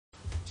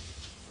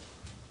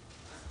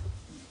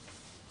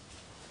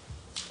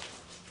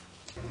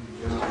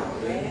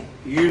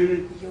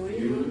Yul,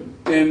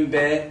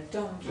 Tembe,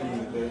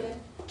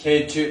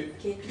 Kechu,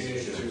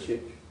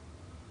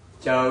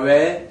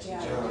 Jawe,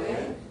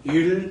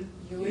 Yul,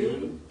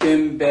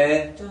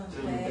 Tembe,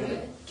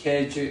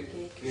 Kechu.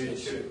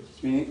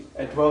 Meaning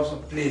adverbs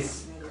of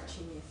place.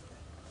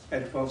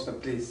 Adverbs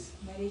of place.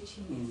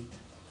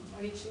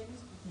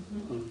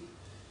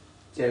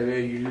 Jawe,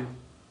 Yul.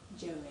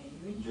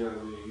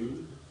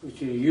 Which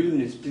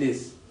Yul is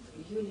place.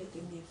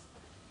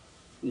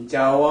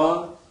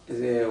 Jawa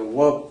is a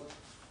verb.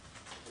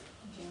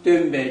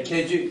 Tembe,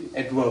 Keju,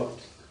 adverb.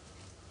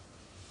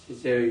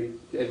 It's a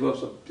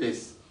adverbs of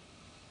place.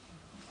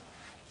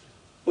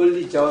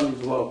 Only Jawa is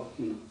verb.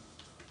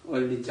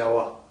 Only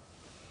Jawa.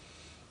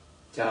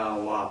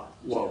 Jawa,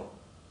 verb.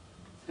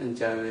 And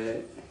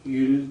Jawa,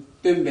 Yul,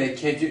 Tembe,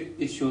 Keju,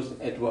 it shows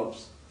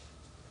adverbs.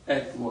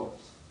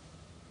 Adverbs.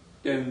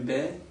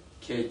 Tembe,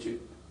 Keju.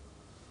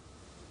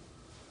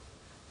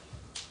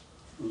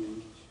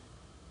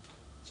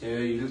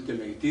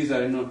 These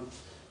are,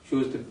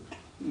 shows the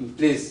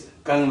place,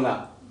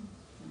 Kangla,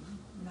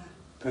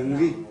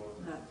 Kangri,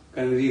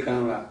 Kangri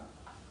Kangla,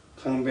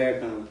 Kangbe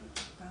Kangla,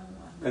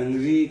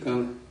 Kangri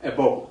Kangla,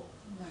 above,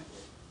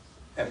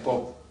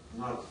 above,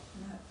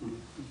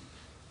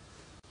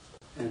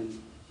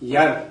 and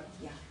Yar,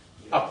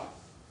 up,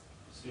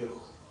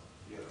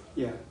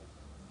 yeah,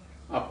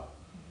 up,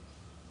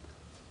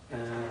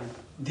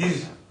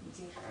 this,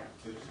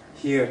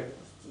 here,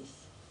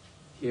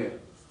 here.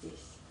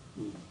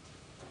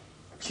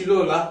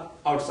 Chilola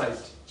outside.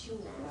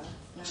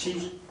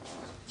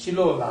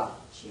 Chilola.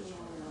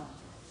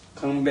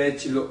 Kangbe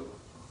chilo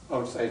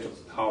outside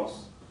of the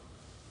house.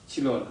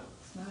 Chilola.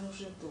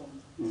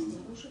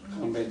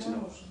 Kangbe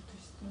chilo.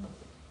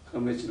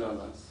 Kangbe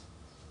chilola.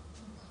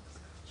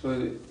 So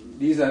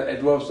these are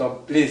adverbs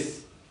of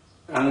place.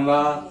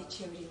 Angla,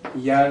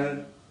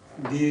 Yar,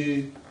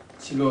 Dir,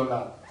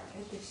 Chilola.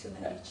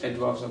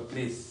 Adverbs of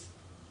place.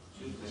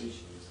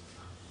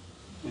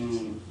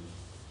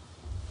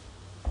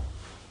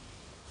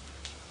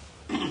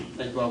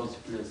 Adverbs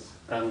of place.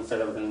 Kang,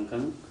 Sagal,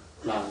 Kang,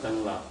 La,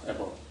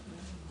 above.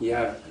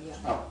 Yar,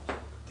 up.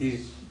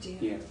 This,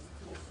 here.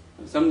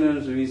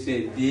 Sometimes we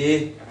say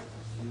they.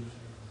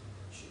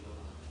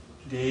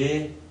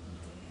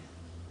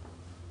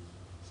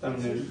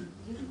 Sometimes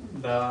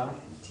the.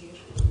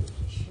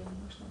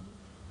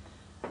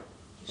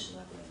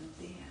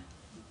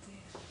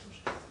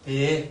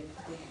 They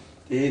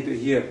do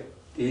here.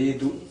 They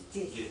do.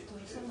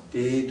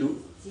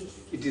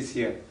 It is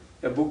here.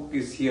 The book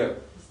is here.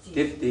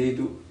 They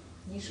do.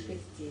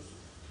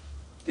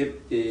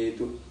 They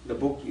do. The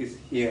book is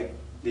here.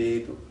 They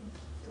do.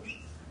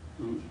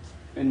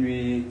 When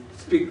we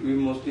speak, we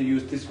mostly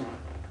use this one.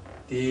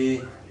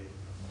 They.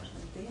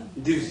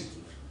 This.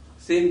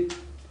 Same.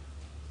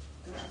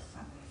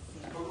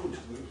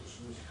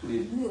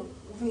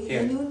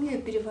 Я не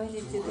умею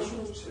переводить это.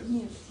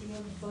 Нет,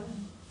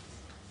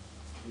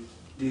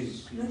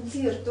 This. но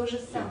дир то же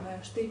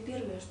самое, что и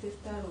первое, что и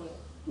второе.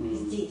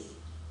 Здесь.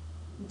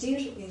 Дир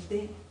и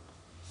де.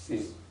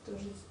 То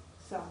же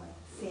самое.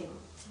 Same.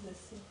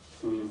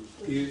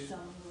 То же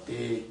самое.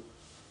 Де.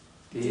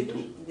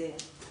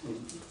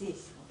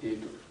 Здесь.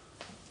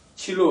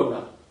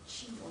 Chilola.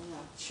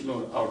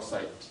 Chilola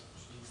outside.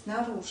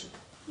 Снаружи.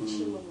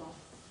 Чилола.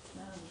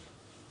 Снаружи.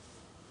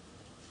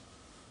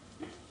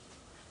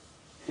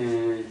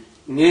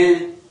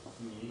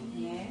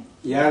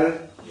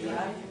 Yar.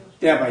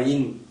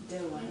 Tebain.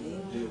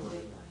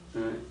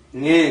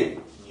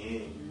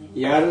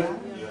 Yar.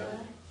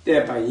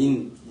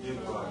 Tebain.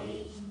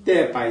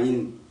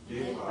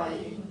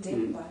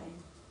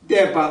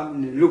 Теба,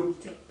 look.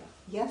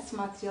 Я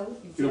смотрел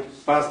Look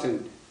past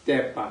and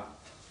Теба.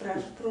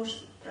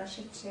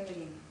 Прошедшее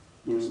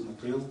время.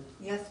 Смотрел.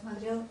 Я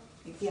смотрел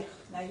вверх,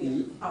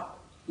 наверх. Up.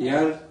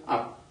 Yar,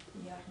 up.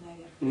 Яр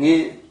наверх.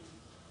 Ne,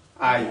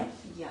 I.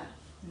 Я.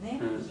 Не,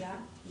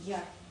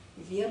 я.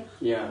 Вверх.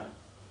 Yeah.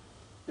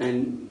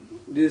 And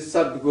this is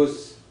sad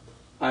because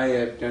I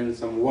have done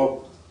some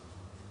work.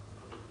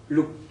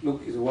 Look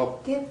is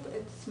work. Теп –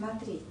 это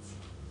смотреть.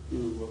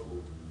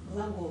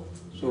 Глагол.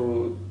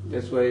 So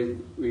that's why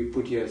we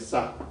put here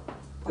sa.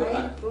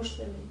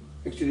 Прошлое.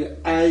 Actually,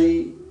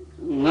 I,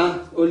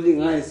 nga, only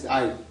nga is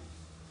I.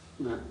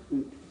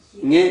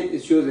 Nge,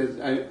 it shows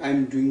that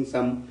I'm doing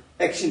some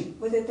action.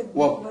 Вот это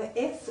Work. буква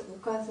 «С»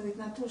 указывает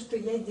на то, что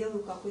я делаю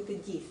какое-то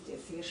действие,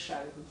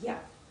 совершаю. Я.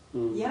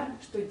 Я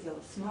что делал?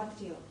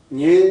 Смотрел.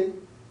 Nge,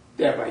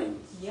 tebain.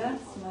 Я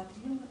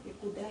смотрела, и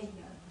куда я?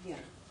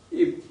 Вверх.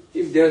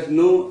 If there's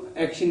no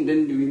action,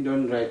 then we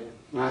don't write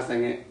nga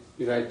sange.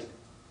 We write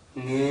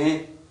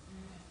nge,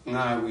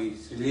 nga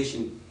with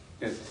relation.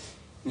 Yes.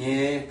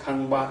 Nge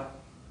kangba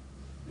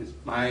is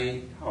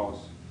my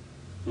house.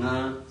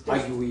 Nga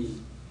agui.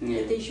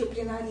 Это еще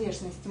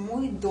принадлежность.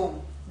 Мой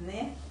дом.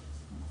 Не.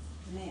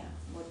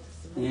 Вот.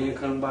 Nge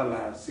kangba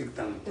la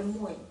siktang. Это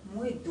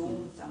мой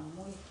дом, там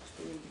мой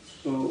что-нибудь.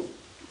 So,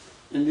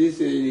 in this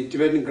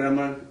Tibetan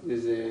grammar,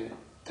 there's a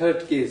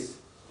third case.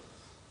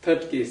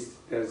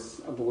 There's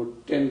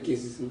about 10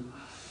 cases.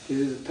 This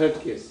is the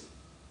third case,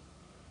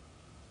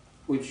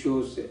 which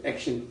shows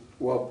action,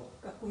 verb.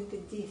 Какое-то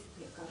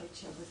действие,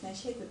 короче,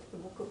 обозначает эта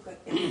буковка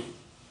S.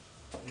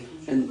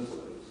 And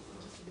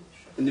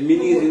the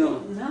meaning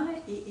is, На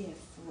и S.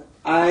 Вот.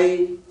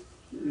 I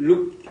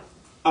looked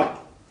up.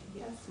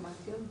 Я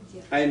смотрел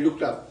вверх. I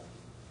looked up.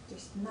 То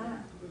есть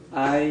на.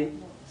 I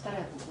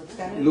Вторая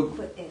looked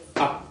буква S.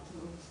 up.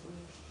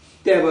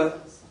 Never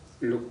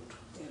looked.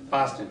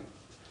 Past tense.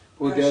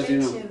 Because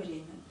Прошедшее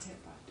время.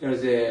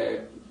 there's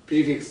a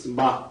prefix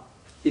ba.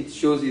 It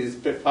shows it is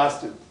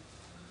past tense.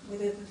 Вот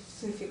этот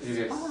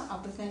суффикс «па»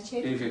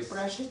 обозначает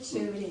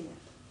прошедшее время.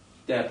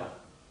 Never.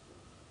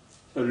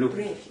 So look.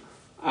 Префикс.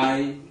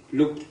 I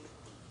looked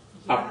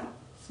up. Я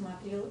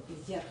смотрел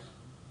вверх.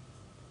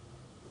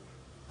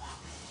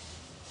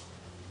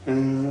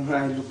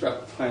 I looked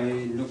up.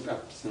 I looked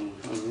up.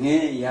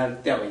 Nghe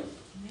yar tebayin.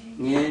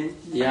 Nghe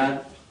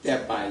yar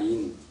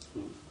tebayin.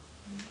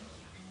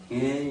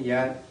 Nghe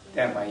yar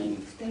tebayin.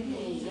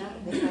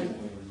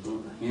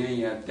 Nghe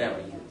yar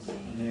tebayin.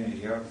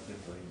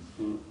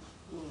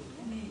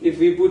 If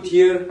we put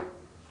here,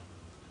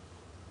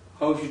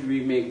 how should we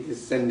make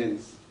this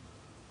sentence?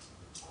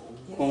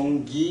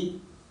 Kongi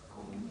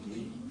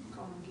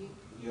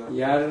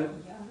yar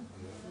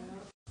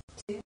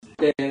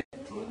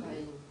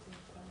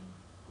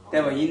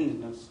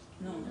tebayin.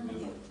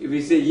 If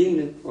we say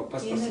yin, for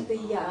past Ин person. это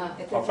я.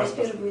 Это для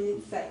первого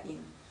лица ин.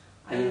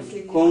 А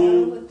если для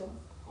Кон второго, то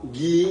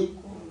gi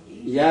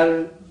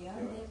yar я,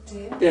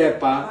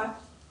 tepa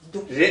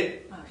дух. re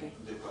Ре.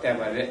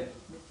 tepa re.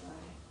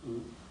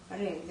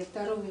 Ре. Для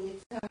второго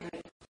лица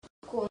ре.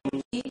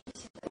 Kongi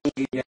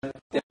yar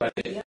tepa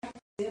re.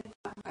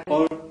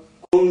 Or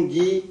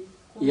kongi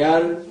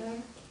yar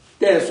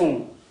te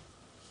song.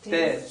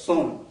 Te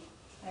song.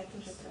 А это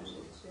уже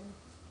прошедшее.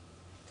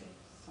 Те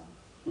сон.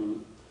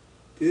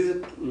 This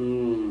is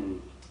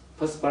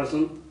first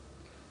person,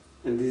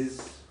 and this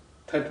is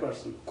third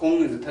person.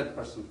 Kong is the third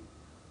person.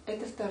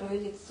 Это второе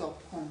лицо.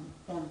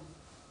 Он.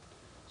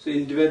 So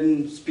in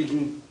Tibetan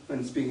speaking,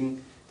 when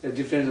speaking, the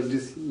difference of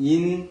this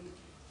yin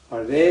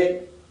or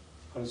re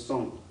or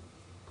song.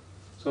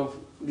 So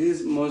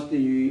this is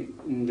mostly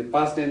in the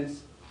past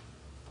tense.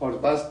 For the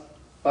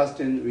past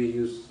tense we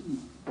use,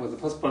 for the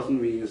first person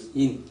we use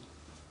yin.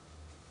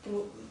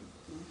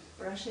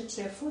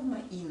 Прошедшая форма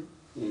ин.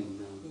 In,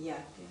 Я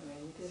первое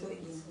лицо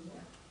ин.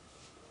 Я.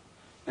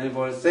 and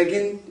for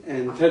second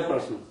and third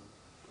person,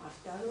 А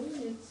второе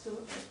лицо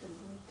это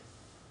будет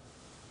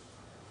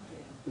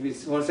ре.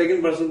 for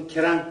second person,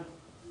 kerang,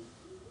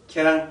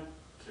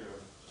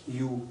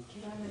 you,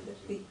 Киран это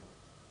ты.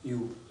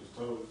 you,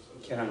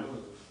 kerang.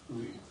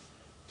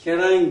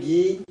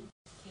 Kerangi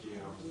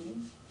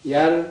Ин.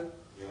 yar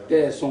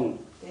te song.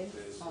 Те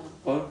сон.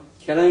 Or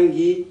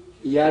kerangi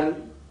yar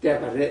te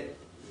pare.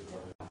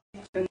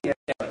 Ре.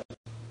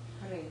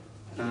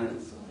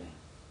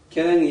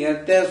 Kerangi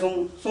yar te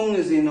song. Song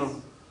is,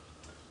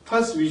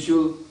 first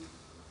visual.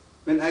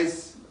 When I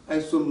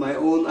saw my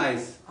own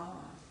eyes,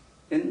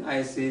 then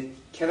I say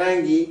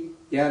kerangi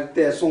yar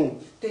te song.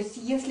 То есть,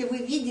 если вы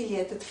видели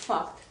этот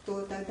факт,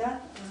 то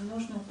тогда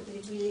нужно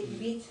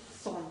употребить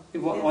сон.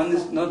 If one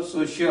is not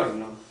so sure,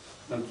 no,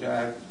 not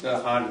the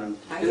hard one.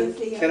 А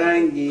если я-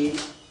 Kerangi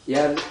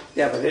yar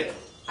te pare.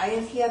 А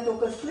если я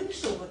только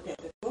слышу вот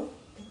это, то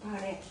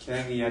паре.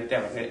 Kerangi yar te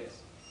pare.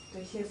 То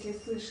есть, если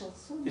слышал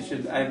сон, This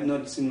should, I have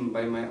not seen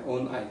by my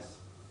own eyes.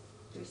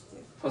 то есть,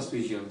 First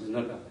visual is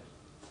not that.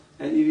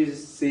 And if you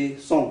say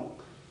song,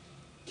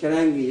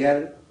 kerangi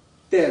yar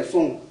te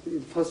song,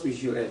 first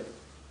visual. в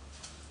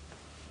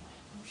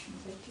общем,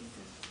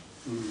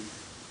 записывать.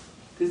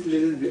 This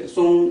little bit,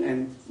 song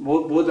and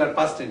both are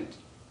past tense.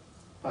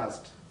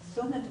 Past.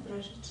 Сон это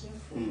прошедшая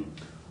форма.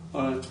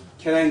 Or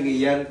kerangi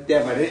yar te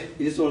pare,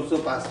 it is also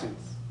past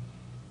tense.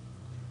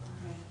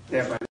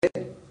 Te pare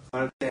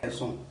or te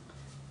song.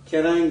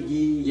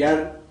 Kerangi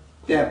yar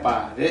te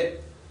pare.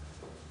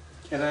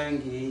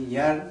 Kerangi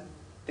yar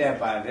te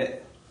pare.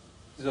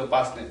 This is all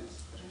past tense.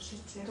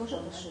 Прошедшая Тоже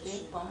форма. прошедшее.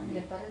 Те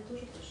Для пары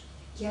тоже прошедшее.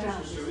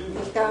 Керам.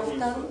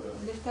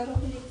 Для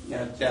второго лица.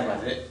 Yar te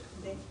pare.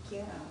 Да,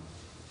 керам.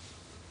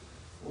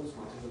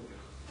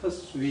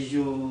 First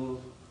visual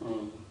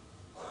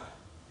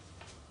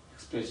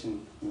expression.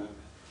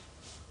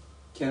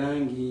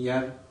 Kerangi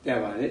yar te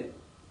pare.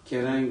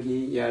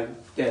 Kerangi yar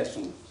te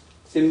song.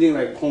 Same thing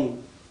like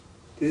kong.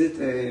 This is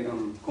the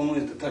kong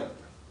is the third.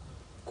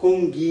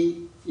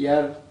 Kongi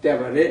yar te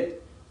pare.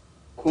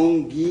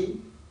 Kongi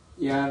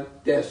yar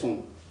te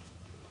song.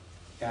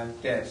 Yar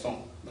te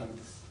song. Like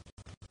this.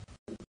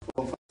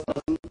 For first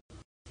person,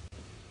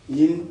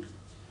 yin,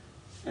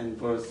 and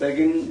for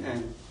second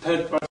and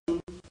third person,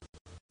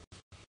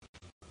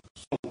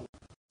 song.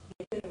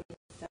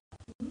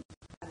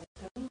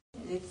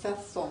 Лица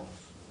сон.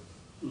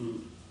 То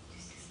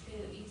есть,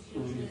 если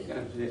уже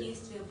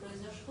действие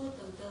произошло,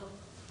 тогда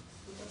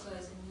вот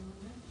такая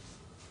замена,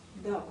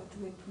 да? Да, вот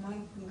вы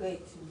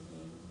помогаете мне.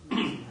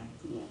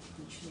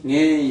 Ничего.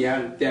 Nghe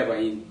yar te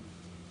bayin.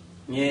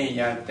 Nghe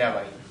yar te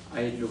bayin.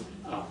 I look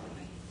up.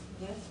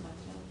 Я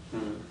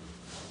смотрела.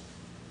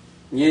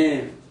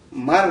 Nghe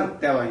Mar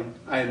Tavain,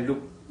 I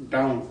look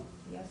down.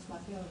 Я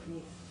смотрел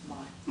вниз.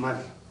 Mar.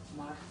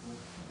 Мар.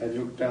 I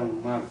look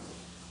down. Mar.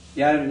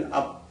 Yar means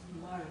up.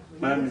 Мар.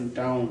 Mar means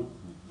down.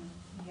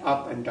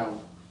 Up and down.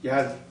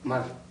 Yar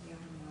Mar. Я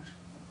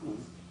мар.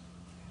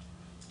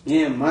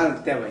 Yeah,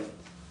 Mar Tavain.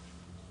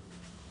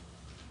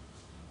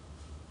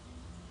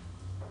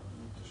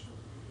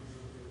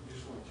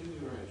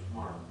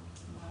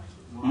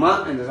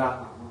 Ma and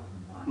Ra.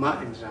 Ma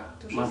and Ra.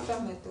 То же Mar.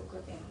 самое, только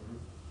М.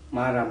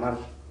 Mara Mar.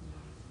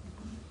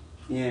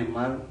 Yeah,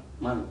 Mar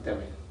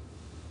Tavain.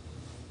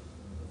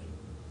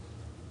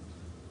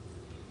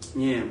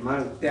 Yeah,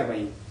 Mar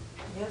Tavain.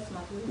 Я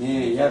смотрю.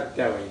 Yeah, Yar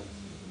Tavain.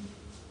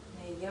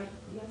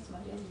 Я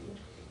смотрел вверх.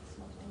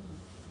 Смотрел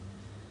вниз.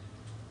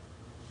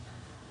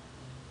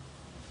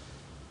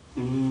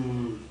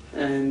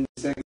 And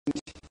second,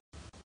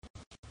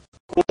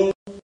 Kong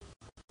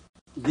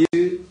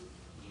Dil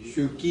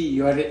Shuki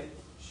Yore.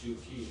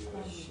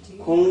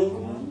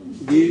 Kong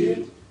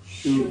Dil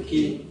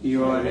Shuki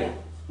Yore.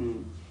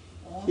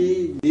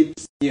 He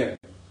lives here.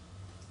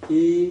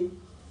 He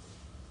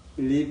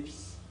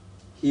lives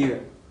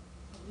here.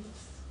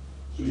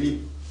 He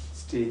lives,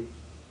 stay.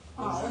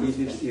 He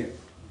lives here.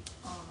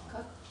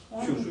 Как?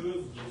 Он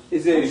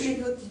Is a,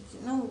 живет,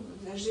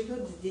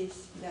 живет здесь,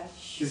 да.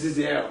 this is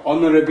an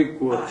honorific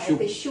word.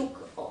 Это Shuk. щук,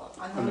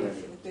 она,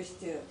 то есть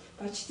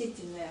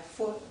почтительная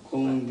форма.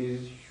 Kong Dil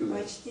Shuki.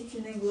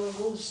 Почтительный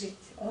глагол жить.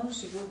 Он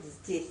живет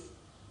здесь.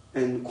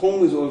 And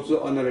Kong is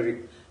also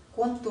honorific.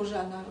 Кон тоже,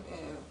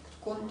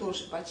 кон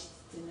тоже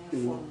почтительная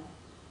форма.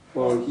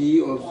 For he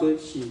also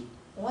she.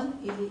 Он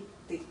или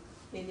ты,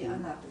 или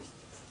она, то есть.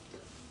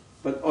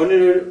 But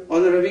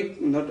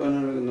honorific, not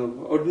honorific,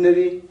 no.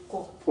 Ordinary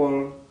Ко.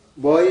 for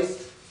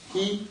boys,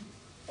 he,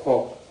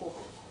 ko. Ко.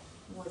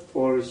 Вот.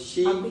 For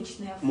she,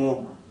 Обычная мо.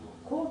 форма.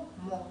 Ко,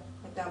 мо.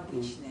 Это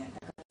обычная,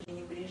 такая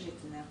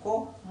пренебрежительная.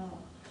 Ко, мо.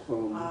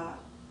 Ko. А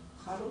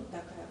хару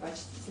такая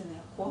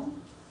почтительная. Кон,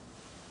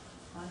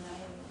 она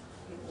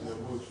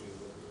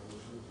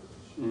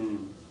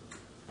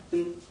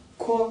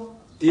Ko,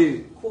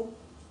 dil, ко,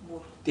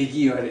 мор.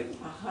 degi yore.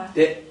 Ага.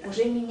 De,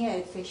 Уже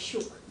меняется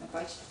щук на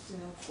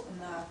почтительную,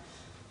 на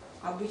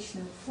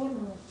обычную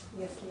форму,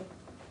 если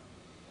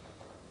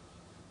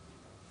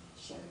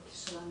сейчас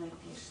Шила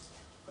напишет,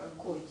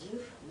 какой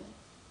дир,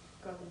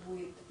 как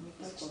будет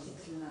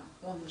непочтительно,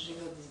 он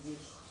живет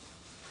здесь.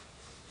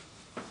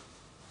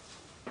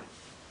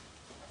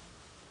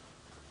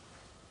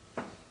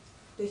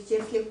 То есть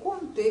если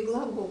кон, то и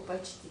глагол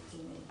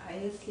почтительный, а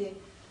если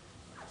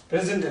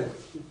present tense,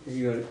 degi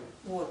yore.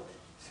 вот,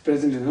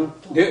 Present tense, no?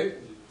 De,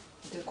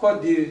 ko,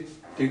 dil,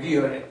 degi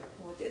yore.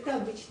 вот, это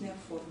обычная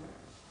форма.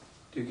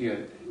 Degi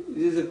yore. It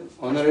is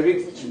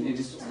honorific, it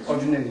is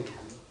ordinary.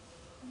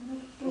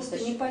 Просто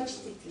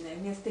непочтительное.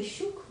 Вместо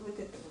щук вот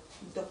это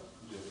вот до.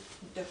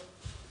 До.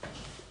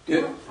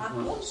 De, А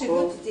он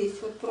живет здесь,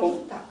 вот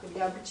просто так,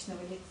 для обычного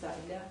лица,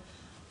 для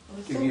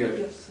высокой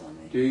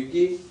персоны.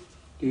 degi,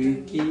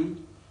 degi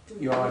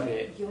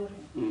yore. Йоры.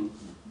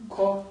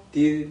 Ko,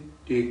 dil,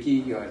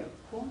 degi yore.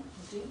 Кон,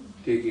 дил,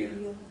 Degi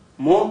yore. йоры.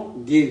 Mo,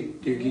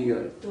 dil, degi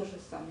yore. Тоже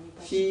сам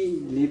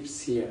She непочтительный.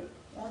 lives here.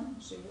 Он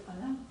живет,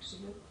 она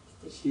живет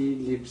здесь. She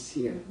lives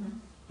here.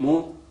 Мгм.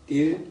 Mo,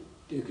 dil,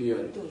 degi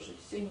yore. Тоже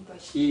все She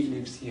непочтительно.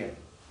 lives here.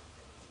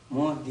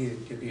 Mo, dil,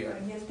 degi А yore.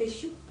 вместо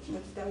щук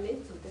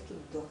подставляется вот это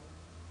до.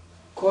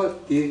 Ko,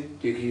 dil,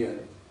 degi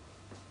yore.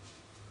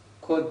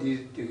 Ko,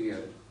 dil, degi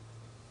yore.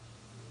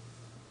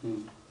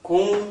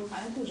 Kong,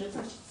 А это уже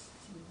почтительно.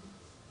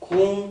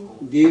 kong,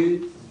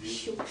 dil,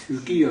 Щук.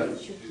 shuki yore.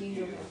 Щуки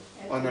йоры.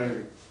 Это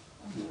Honorific.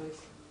 honorific.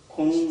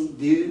 Kong,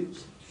 dil,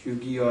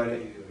 shuki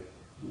yore.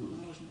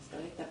 Можно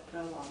сказать так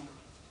про ламу.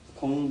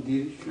 Kong,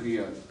 dil, shuki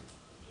yore.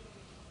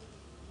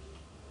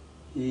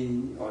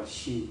 He or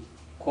she.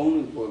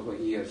 Kong is for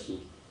he or she.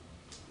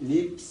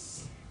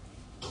 Lives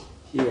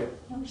here.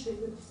 Он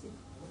живет здесь.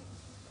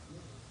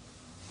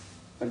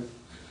 But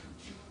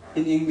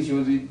in English,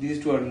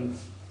 these two are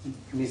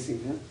missing.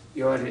 Huh?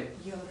 Yore.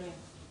 Йоры.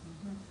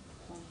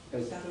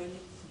 Yes. Второй лицо.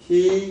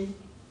 He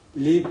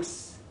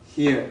lives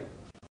here.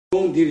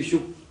 Kong dil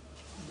shuk.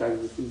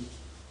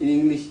 In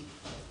English,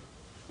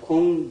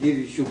 Kong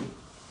dil shuk.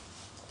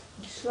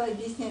 Шла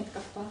объясняет,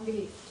 как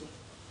по-английски.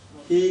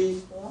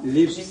 He Он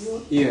lives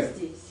живет here.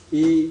 здесь.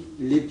 He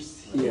lives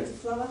Вот here.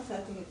 эти слова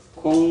соответствуют.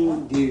 Кон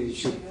Он дир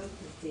щук. живет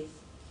здесь.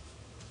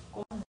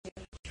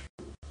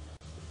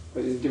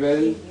 But in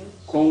Tibetan,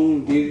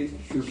 Kong dil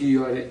shuki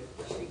yore.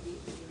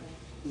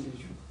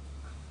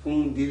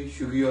 Kong dil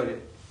shuki yore.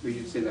 We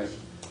should say that.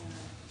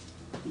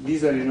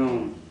 These are,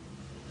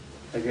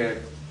 like a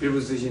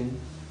preposition,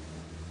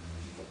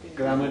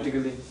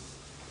 grammatically.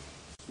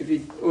 If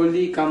it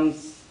only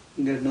comes,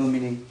 there's no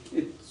meaning.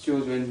 It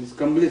shows when it's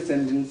complete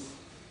sentence,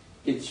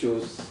 it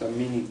shows some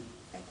meaning.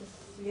 Это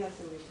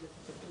связывает вот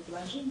это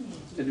предложение.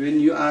 But when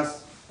you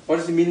ask, what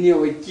is the meaning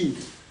of a key?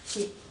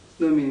 Ки.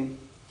 No meaning.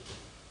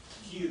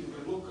 Ки – это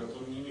предлог,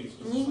 который не имеет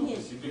смысла Не сам по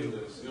имеет себе, да,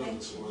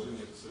 связан с значения.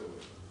 положением в целом.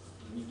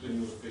 Никто не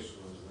может сказать, что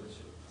он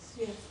означает.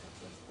 Связь, как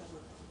я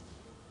сказала.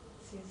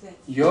 Связать.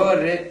 Your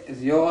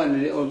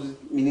and re also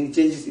meaning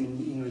changes in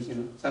English, you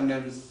know.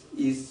 Sometimes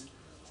is,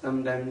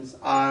 sometimes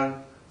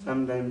are,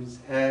 sometimes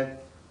have,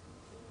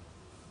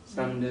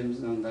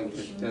 sometimes not like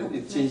that.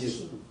 It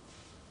changes.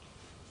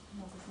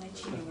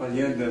 But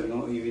here there's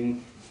no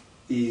even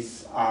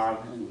is, are,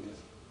 and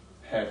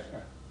have.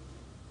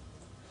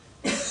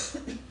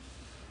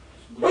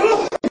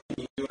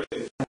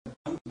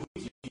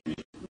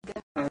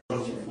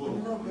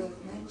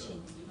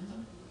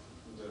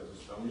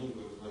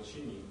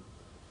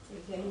 В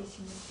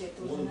зависимости,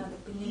 это уже надо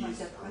понимать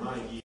от конца.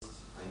 Она есть,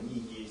 они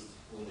есть,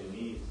 он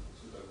имеет,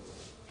 все такое.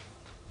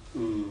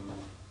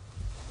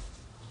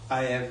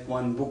 I have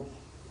one book.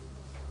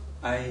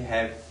 I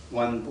have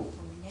one book.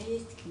 У меня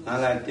есть книга.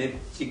 Nala dep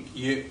chik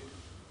yu.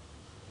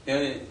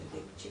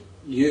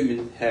 Yu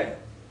means have.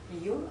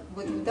 Ее,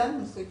 вот в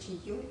данном случае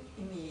ее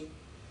имеет,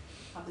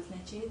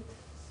 обозначает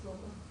слово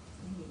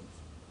иметь.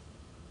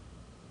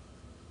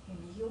 У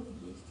нее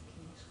есть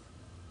книжка.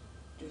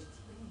 То есть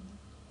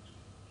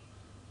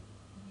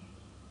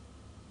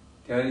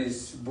There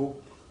is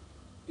book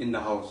in the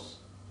house.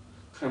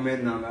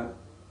 Khamen nala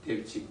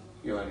dep chik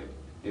yu are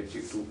dep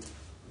chik too.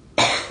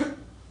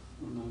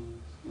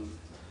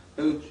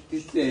 So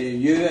this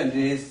yu and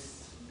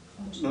this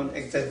not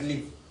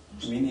exactly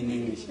mean in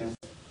English. Yeah?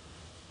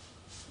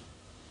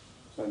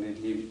 So they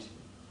leave it.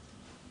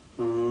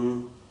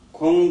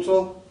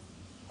 Kongso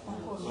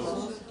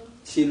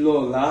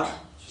Chilola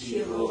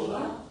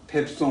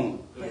Pepsong.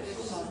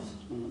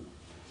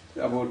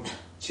 About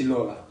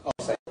Chilola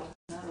outside.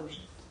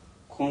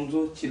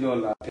 Kongso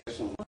Chilola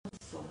Pepsong.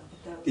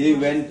 They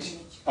went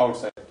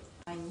outside.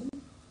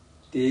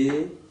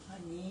 They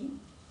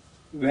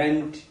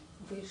went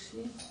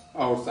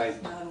outside.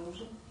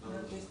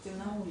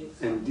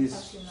 And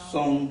this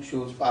song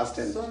shows past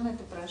tense. Сон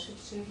это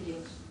прошедшее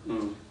время.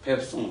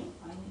 Pepsong.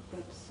 Они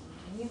пепсон.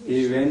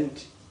 They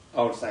went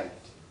outside.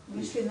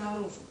 Вышли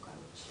наружу,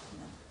 короче.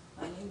 Да.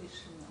 Они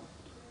вышли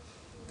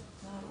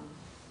наружу.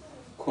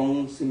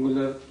 Kong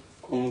singular,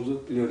 Kongsu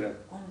plural.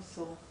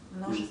 Консо.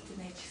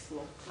 Множественное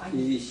число.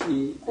 He,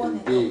 she, Кон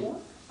and это they. он,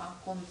 а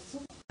консо.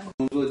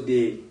 Kongsu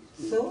they.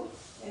 Со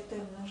это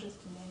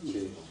множественное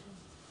число.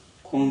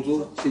 Kongsu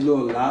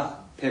Chilola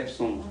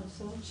Pepsong.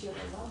 Консо,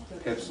 чилола,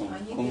 Pepsong.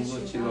 Они Kongsu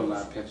вышли Chilola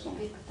наружу. Pepsong.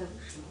 Это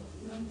вышло.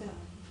 Ну да.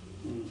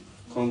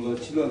 Kongsu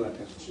Chilola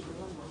Pepsong.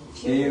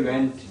 They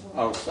went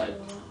outside.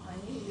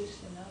 Они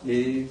вышли наружу.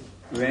 They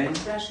went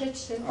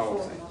Прошедшая outside.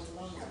 форма.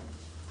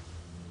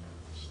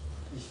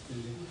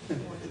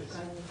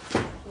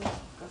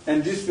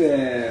 And this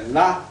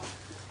la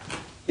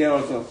here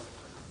also,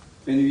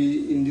 when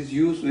we in this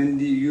use, when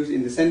the use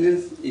in the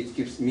sentence, it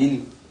gives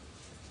meaning.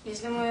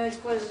 Если мы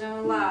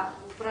используем ла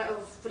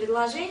в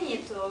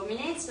предложении, то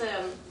меняется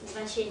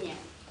значение.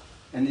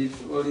 And if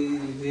only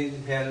we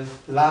have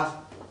la,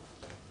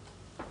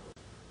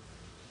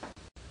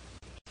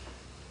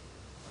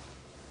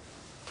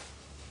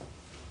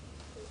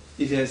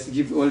 it has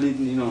give only,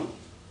 you know,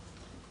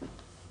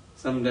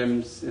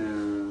 sometimes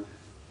in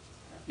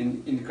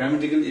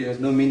grammatical it has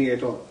no meaning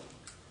at all.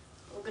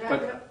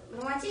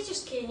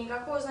 Грамматически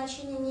никакого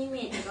значения не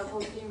имеет,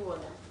 никакого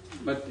перевода.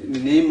 But the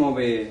name of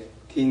a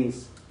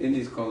things then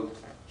is called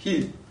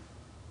hill.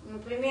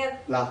 Например,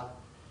 La,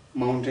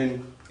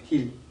 mountain,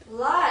 hill.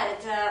 ла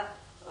это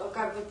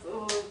как бы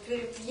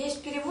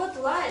есть перевод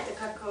ла это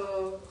как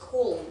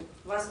холм,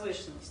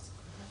 возвышенность.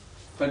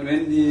 But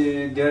when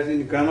there's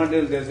in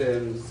grammatical there's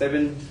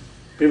 7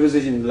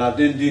 preposition la,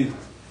 din, din.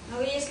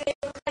 Но если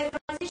подходить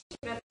грамматически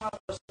к этому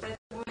вопросу, то это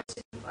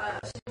будет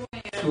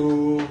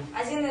Su,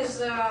 один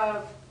из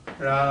ra,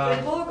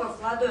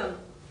 предлогов ладон.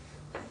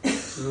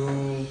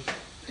 ru,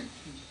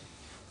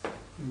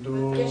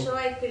 du, Если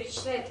человек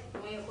перечисляет,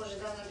 мы их уже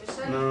давно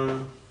писали.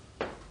 na,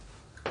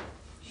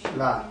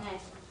 la.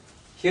 Меняется.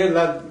 Here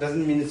la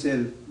doesn't mean it's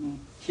a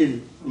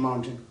hill,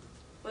 mountain.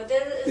 Вот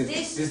это It's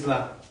здесь, this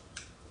la.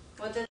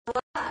 вот это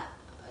ла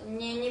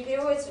не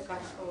переводится как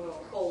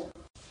холм.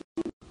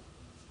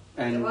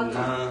 And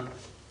na,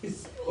 it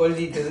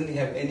only doesn't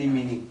have any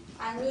meaning.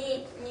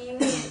 Они не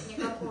имеют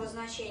никакого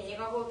значения,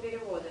 никакого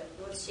перевода,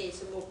 вот все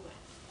эти буквы.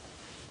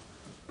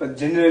 But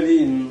generally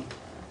in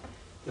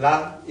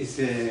la is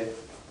a,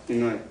 you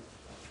know,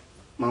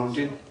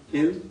 mountain,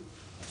 hill.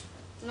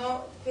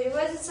 Но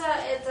переводится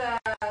это,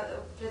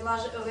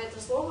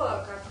 это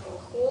слово как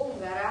холм,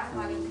 гора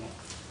маленькая.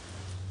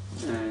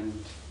 And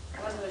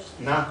Возвышенность.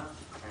 na,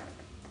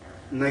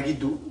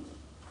 nagidu,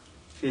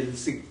 feel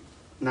sick,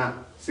 na,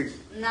 sick.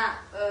 На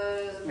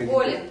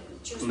болен,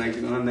 чувствую.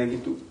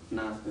 Nagidu,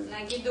 na.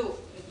 На гиду,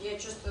 я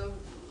чувствую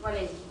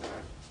болезнь.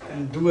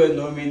 And do has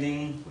no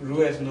meaning, ru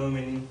has no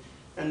meaning.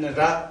 And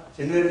ra,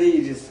 generally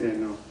it is, you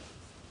know,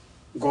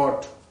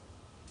 goat,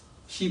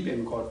 sheep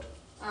and goat.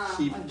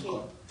 Sheep and Окей.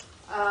 goat.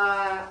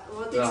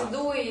 Вот Да. эти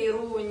ду и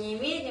ру не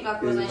имеют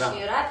никакого Да.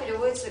 значения. Ра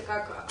переводится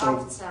как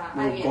овца,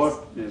 овец.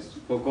 God, yes.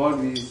 For God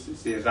we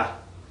say ra.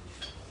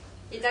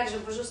 И также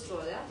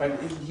божество, да? But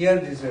here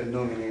this has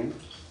no meaning.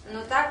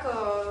 Но так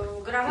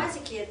в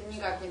грамматике это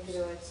никак не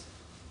переводится.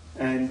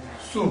 And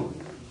su.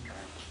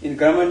 In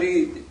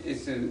grammatically,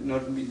 it's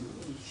not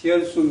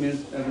here. Su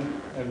means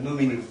have no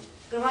meaning.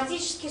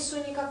 Грамматически су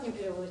никак не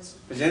переводится.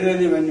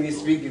 Generally, when we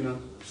speak,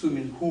 su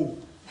means who.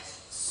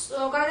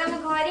 Когда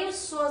мы говорим,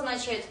 су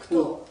означает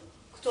кто.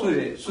 Кто?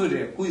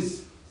 Суре, who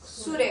is?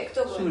 Суре,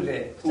 кто будет?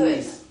 Суре, Кто who это?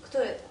 is? Кто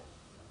это?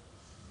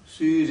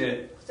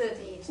 Suire, Кто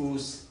это есть?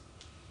 who's.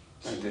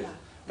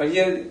 But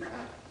here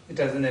it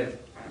doesn't have.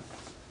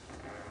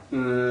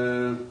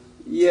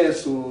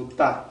 Yesu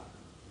ta.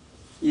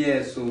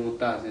 Yesu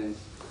ta says.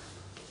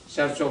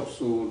 Sharchok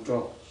su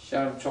do.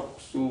 Sharchok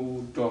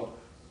su do.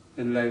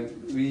 And like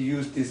we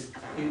use this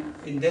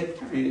in that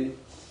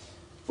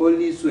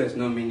only su has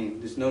no meaning.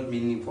 There's not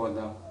meaning for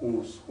the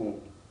who's who.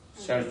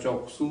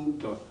 Sharchok su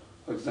do.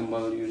 For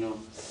example,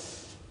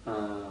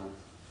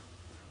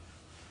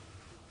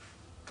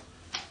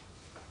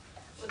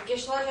 Вот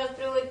Гешла сейчас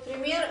приводит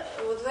пример.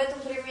 Вот в этом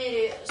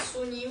примере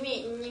су не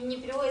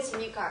переводится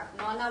никак,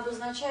 но она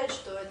обозначает,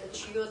 что это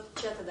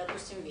чья-то,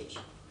 допустим, вещь.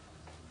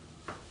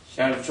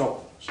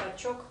 Sharchok.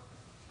 Шарчок.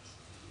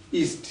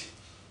 East.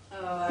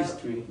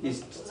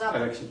 East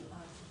Запад. direction.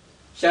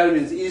 Shar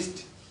means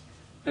east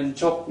and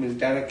chok means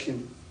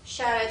direction.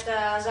 Шар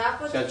это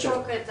запад, Шар,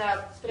 чок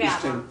это прямо.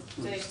 Eastern.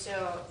 То есть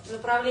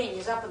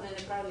направление, западное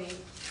направление.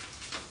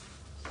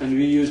 And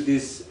we use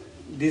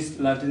this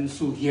Latin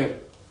su here.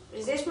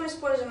 Здесь мы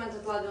используем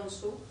этот ладон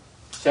су.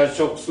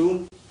 Sharchok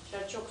su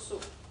Шарчок су.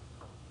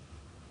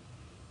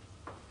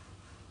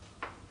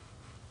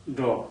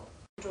 do.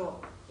 Джо.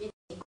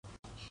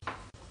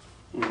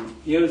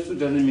 Here su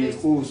doesn't mean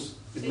Yes. whose.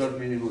 It's not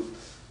meaning whose.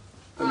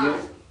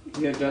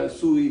 Here the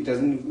su it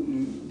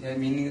doesn't have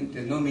meaning.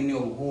 There's no meaning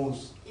of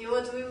whose. И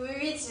вот вы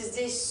видите,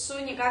 здесь су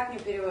никак не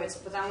переводится,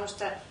 потому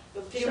что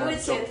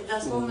переводится Шарчок. это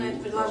дословно это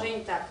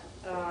предложение так.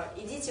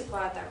 Идите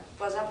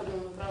по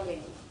западному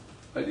направлению.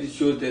 But it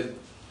shows that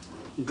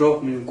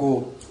drop means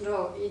go.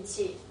 Джо,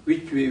 идти.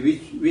 Which way?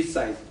 Which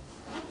side?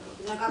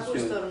 На какую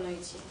Yes. сторону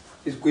идти?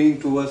 It's going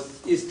towards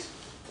east.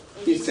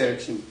 East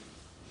direction.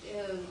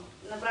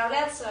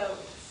 Направляться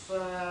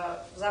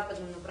в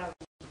западном направлении.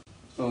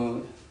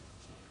 So,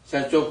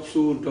 Sharchok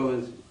su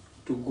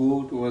to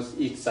go towards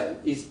east side,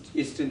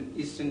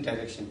 eastern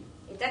direction.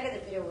 И так это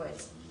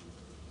переводится.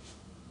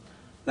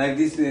 Like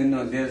this,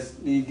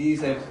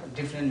 these have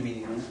different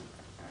meaning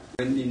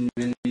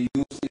when we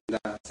use in the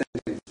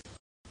sentence.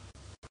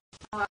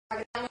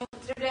 Когда мы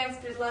употребляем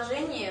в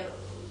предложении,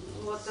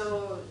 вот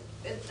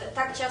это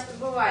так часто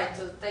бывает,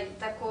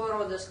 такого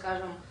рода,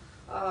 скажем,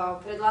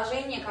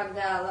 предложение,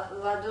 когда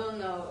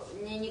ладон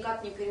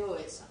никак не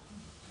переводится.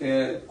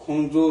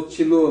 Konzo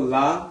chilo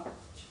la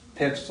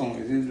pepsong.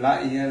 Is it la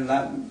here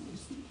la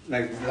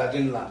like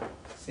Latin la?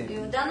 И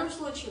Same. в данном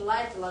случае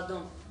ла это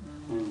ладон,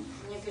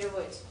 не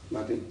переводится.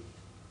 But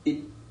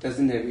it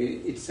doesn't have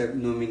it's have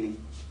no meaning.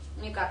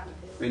 Никак не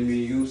переводится. When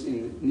we use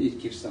it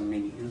gives some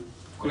meaning.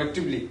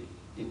 Collectively,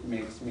 it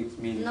makes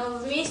meaning. Но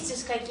вместе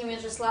с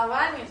какими-то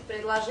словами в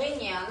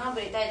предложении оно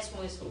обретает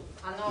смысл.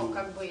 Оно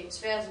как бы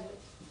связывает.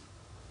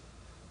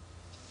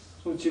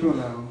 So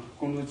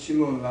Konzo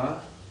chilo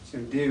la. So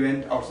they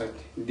went outside.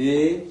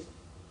 They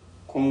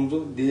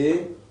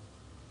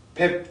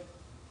Pep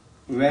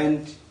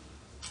went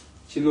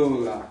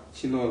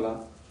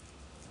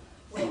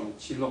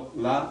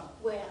Chilola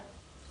Where?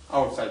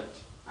 outside.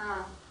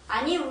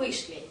 Они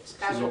вышли,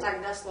 скажем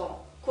так дословно.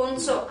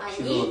 Концо они,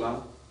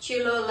 Chilola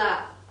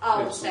чилола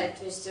outside,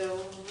 то есть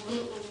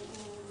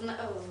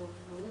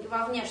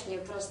во внешнее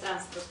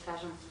пространство,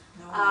 скажем.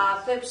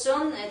 А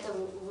пепсон это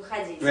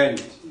выходить.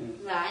 went.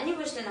 Да, они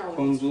вышли на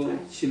улицу. Konzo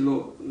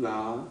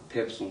Chilola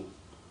Pepson.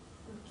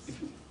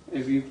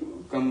 If you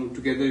come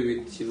together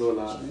with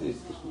Chilola, it's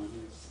this one.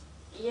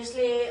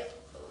 Если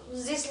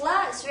здесь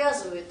ла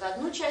связывает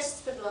одну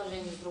часть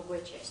предложения с другой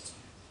частью.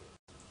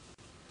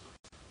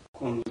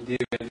 Konzo they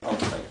went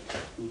outside.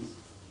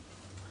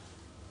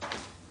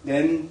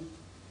 Then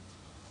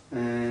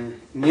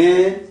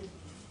Nye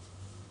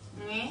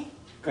Не,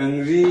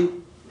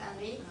 Kangri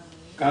канри,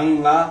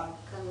 Kangla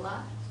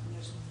канла,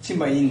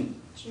 Chimbayin.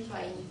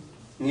 чимпаин.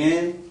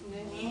 Nye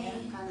Не,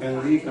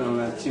 Kangri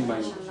Kangla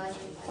Chimbayin. канла,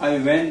 чимпаин. I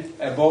went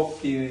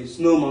above the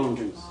snow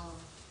mountains.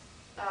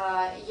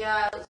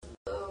 Я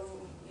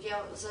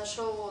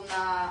зашел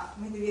на...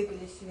 Мы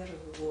двигались вверх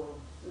в гору.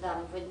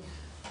 Да,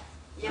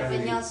 я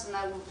поднялся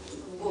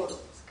в гору,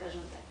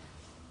 скажем так.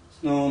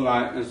 Snow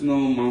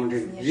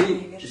mountain. Снежные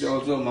Ri is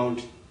also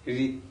mountain.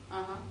 Ri.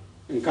 Ага.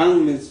 And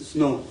Kang means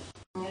snow.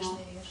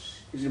 Снежные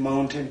вершины. It's a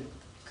mountain.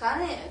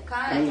 Кан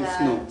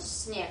Snow. это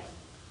снег.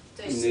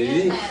 То есть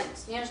Ри.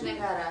 снежная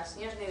гора,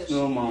 снежная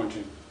Snow вершина.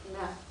 mountain.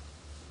 Да.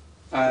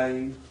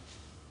 I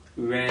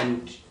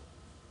went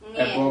Не,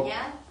 above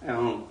я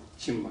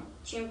Chimba.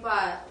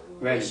 Чимпа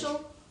Went.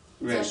 вышел,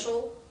 Went.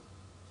 зашел.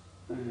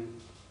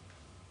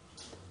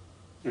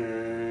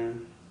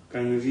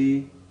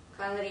 Kangri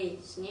Канри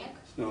снег,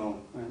 snow.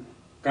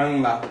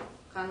 Kangla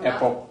Канла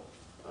above.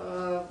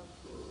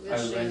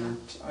 вершина.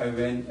 I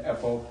went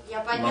above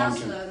Я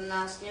поднялся mountain.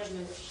 на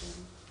снежную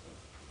вершину.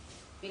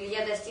 Или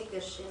я достиг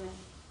вершины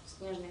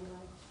снежной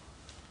горы.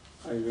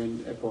 I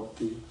went above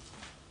the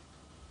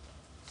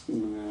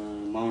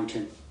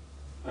mountain.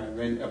 I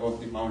went above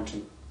the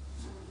mountain.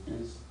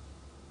 Yes.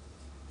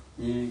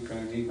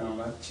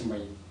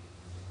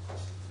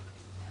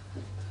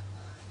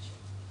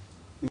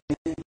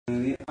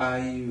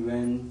 I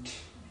went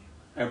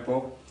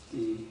above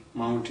the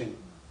mountain.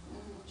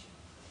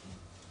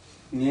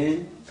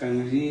 Nye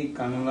kangri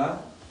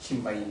kangla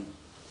chimbayin.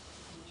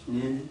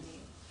 Nye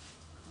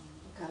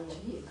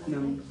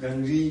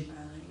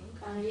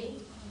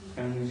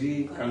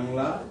kangri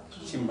kangla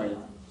chimbayin.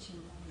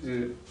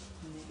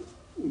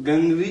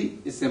 Gangri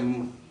is a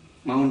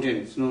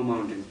mountain, snow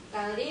mountain.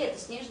 Gangri это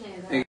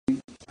снежная гора.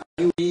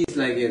 Agui is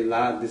like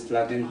a this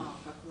Latin.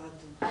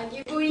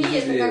 Агигуи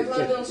это как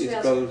ладонь связка.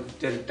 It's called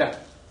delta.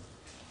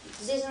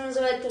 Здесь он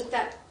называет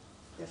терта.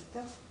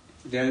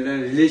 Delta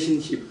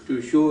relationship,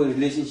 to show a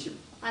relationship.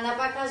 Она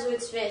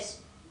показывает связь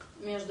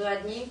между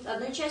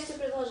одной частью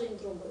предложения и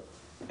другой.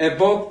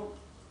 Above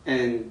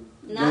and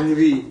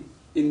Gangri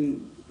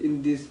in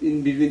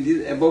between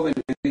this above and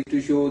Gangri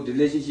to show the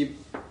relationship.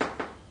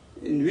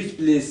 In which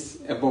place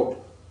above?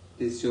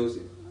 This shows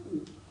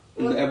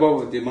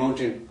above the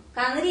mountain.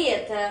 Кангри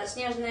это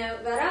снежная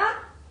гора,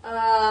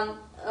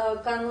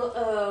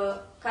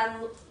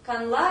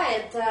 Канла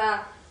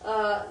это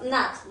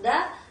над,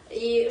 да?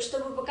 И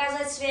чтобы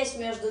показать связь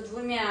между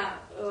двумя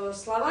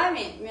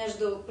словами,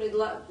 между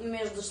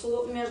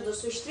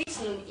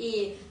существительным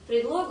и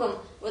предлогом,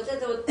 вот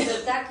это вот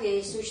так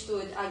и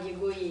существует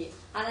агигуи.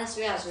 Она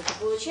связывает. И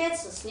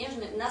получается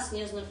на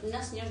снежную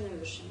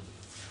вершину.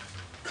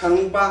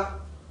 Kangpa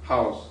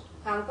house.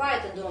 Кампа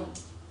это дом.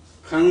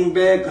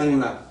 Kangbe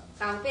Kangla.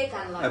 Кампе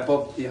канла.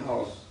 Above the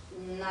house.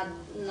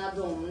 На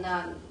дом,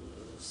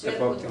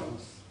 сверху Above the дом.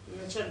 house.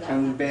 На чердак.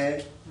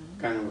 Kangbe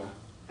Kangla.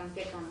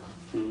 Кампе канла.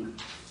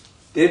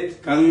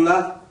 Dep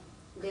Kangla.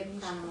 Деп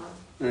канла.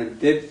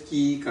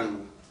 Depki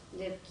Kangla.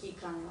 Депки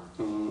канла.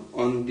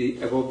 On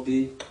the above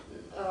the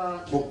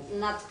book.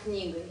 Над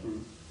книгой.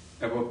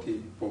 Above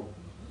the book.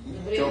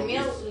 Например,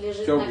 мел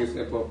лежит Chok is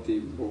above the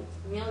book.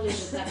 Мел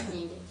лежит на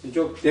книге.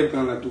 Chok Dep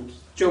Kangla tuk.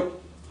 Chok.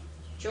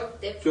 Чок,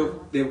 деп Chok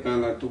канла. Dep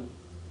Kangla tuk.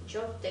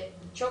 Чок,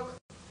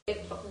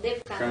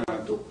 деп канла.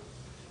 Kangla tuk.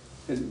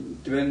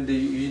 When they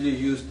usually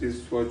use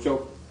this for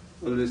chok,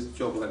 always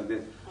chok like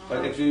that.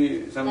 But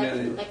actually,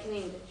 sometimes Like in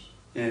English.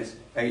 yes,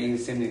 like in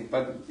the same thing.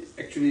 But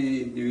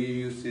actually, we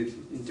use it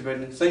in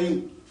Tibetan.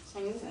 Sanyu.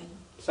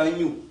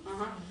 Sanyu.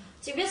 Ага.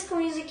 В тибетском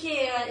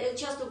языке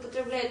часто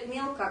употребляют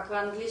мел как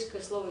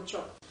английское слово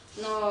чок.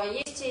 Но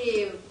есть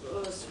и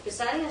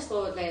специальное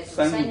слово для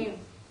этого. Саню.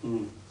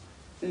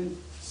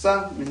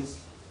 Sa means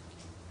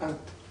earth,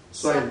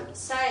 soil.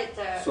 Са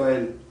это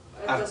Soil.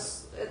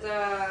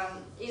 это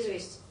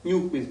известь.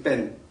 Nyu means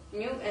pen.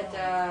 Ню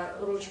это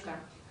ручка.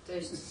 То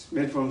есть It's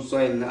made from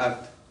soil and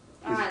earth.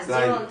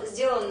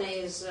 сделано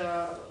из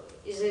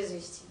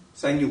извести.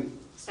 Sanyu.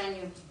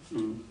 Саню.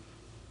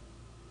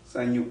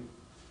 Sanyu.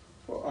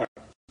 For earth.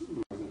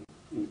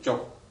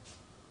 Chok.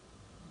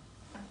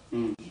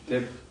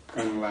 Dep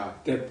Kangla.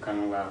 Dep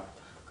Kangla.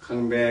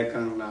 Kangbe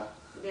Kangla.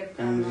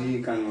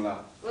 Kangri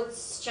Kangla. Вот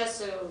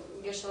сейчас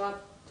Гешалат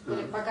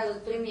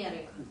показывает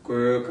примеры.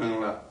 Goyo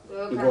Kangla.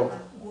 Go.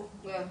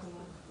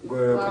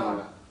 Goyo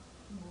Kangla.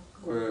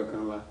 Goyo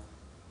Kangla.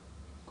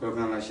 Goyo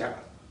Kangla Shak.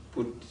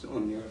 Put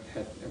on your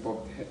head,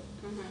 above the head.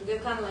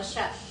 Геканла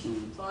Шак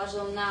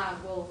положил на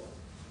голову.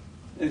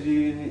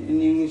 In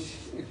English,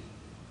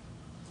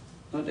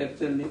 not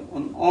actually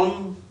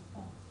on.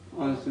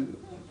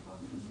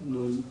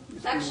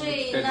 Также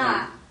и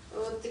на.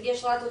 Вот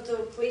Гешла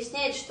тут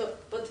поясняет, что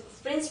вот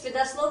в принципе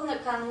дословно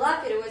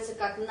канла переводится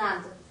как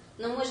над,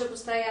 но мы же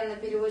постоянно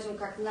переводим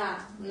как на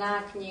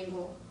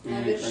книгу,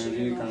 на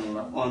вершину.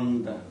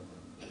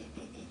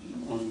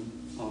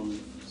 On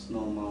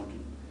snow mountain.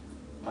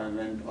 I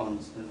went on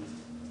snow.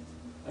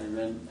 I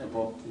went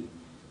above the.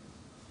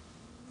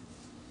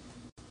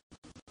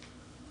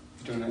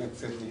 I don't know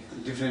exactly.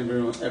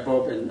 Different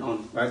above and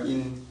on. But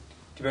in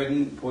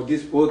Tibetan, for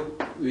this both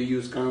we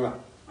use Kangla.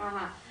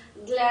 Ага.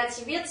 Для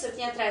тибетцев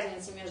нет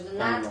разницы между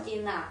над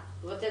и на.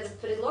 Вот этот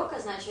предлог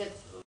означает,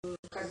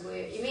 как бы,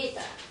 имеет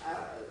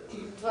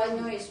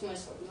двойной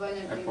смысл,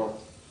 двойной перевод.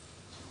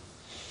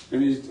 I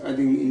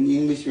think in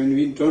English, when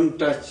we don't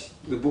touch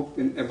the book,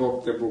 then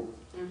above the book.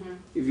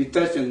 If we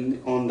touch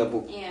on the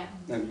book. Yeah.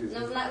 Like this.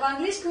 Но в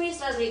английском есть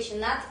различие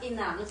над и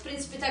на. Ну, в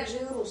принципе, так же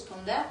и в русском,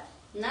 да?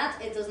 Над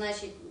это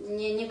значит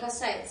не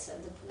касается.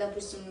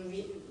 Допустим,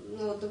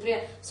 ну, вот,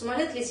 например,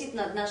 самолет летит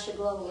над нашей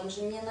головой, он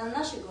же не над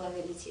нашей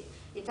головой летит.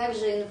 И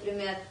также,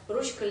 например,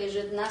 ручка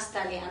лежит на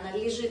столе, она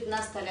лежит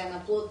на столе, она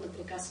плотно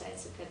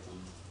прикасается к этому.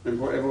 And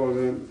whatever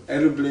the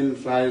aeroplane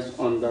flies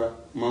on the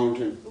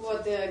mountain.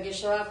 Вот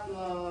Гешалап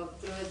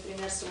приводит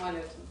пример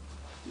самолета.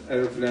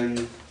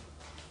 Aeroplane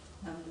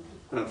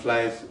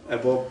flies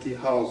above the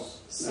house.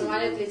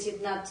 Самолет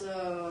летит над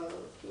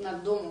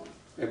домом.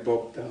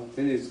 Above the house.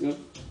 Then it's good.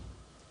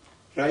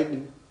 Right?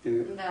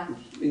 Да.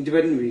 In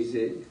Tibetan we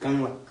say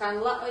Kangla.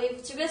 Канла. И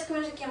в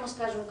тибетском языке мы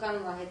скажем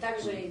канла. И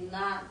также и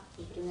на,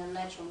 например,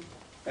 на чем-то.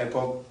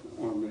 Above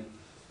the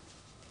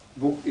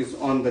book is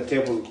on the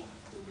table.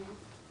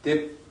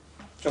 Tip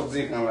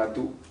chokzi Kangla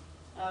tu.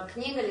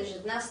 Книга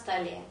лежит на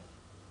столе.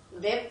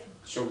 Деп.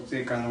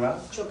 Chokche Kangla.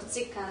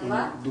 Chokche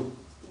Kangla. Du.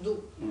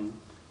 Du.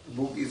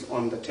 Book is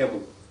on the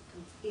table.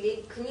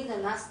 Или книга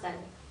на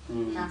столе.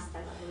 На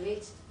столе. Вы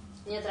видите?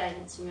 Нет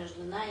разницы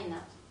между на и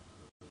над.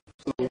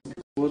 So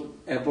both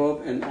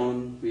above and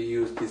on we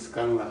use this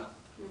Kangla.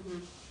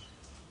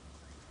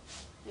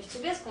 В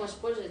тибетском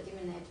используют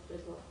именно этот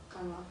предлог.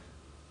 Кангла.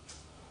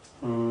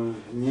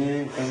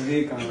 Не,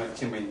 Kangri Kangla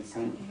Chimay.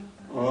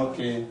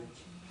 Okay.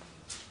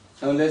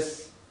 Now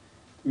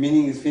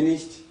meaning is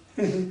finished.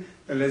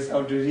 Let's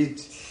how to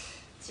read.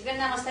 Теперь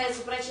нам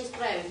остается прочесть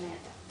правильно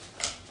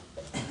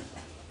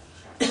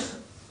это.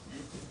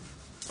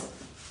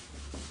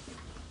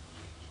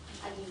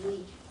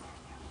 Агивы.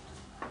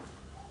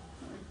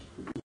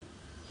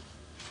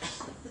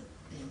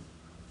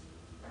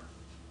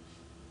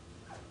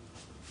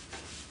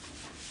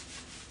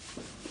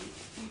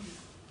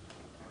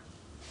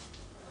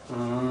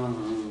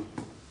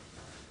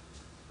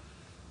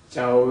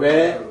 Chawwe,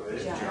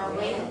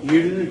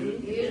 Yul,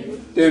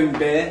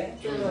 Tembe,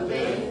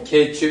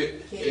 Kechu,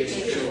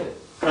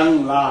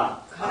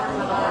 Kangla,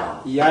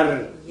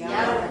 Yar,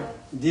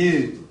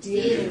 Dir,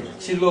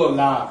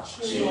 Chilola,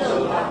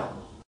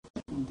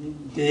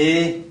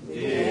 De,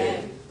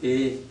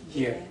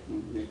 here.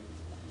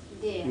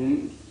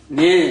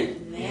 Ne,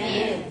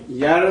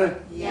 Yar,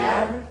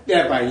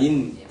 Tebain,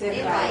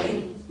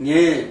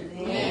 Ne,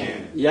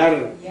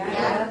 Yar,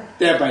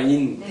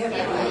 Tebain.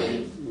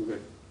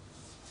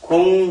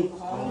 Kong,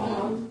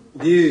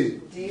 Dir,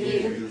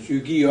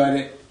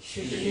 Shugiyore,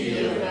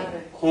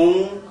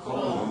 Kong,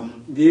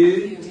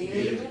 Dir,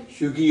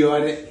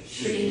 Shugiyore,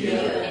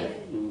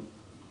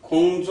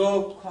 Kongzo,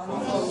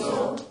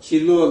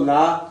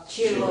 Chilola,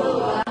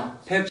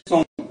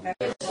 Pepsong,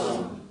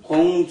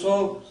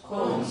 Kongzo,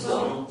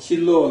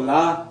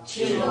 Chilola,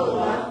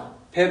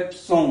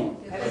 Pepsong,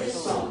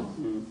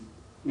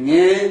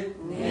 Ne,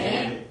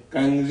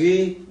 Gangri,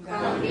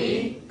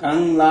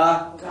 Gangla,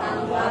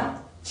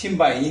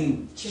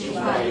 Chimbain,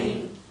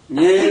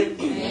 Ne,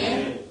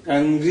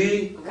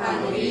 Gangri,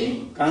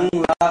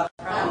 Gangla,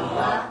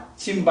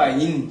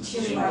 Chimbain.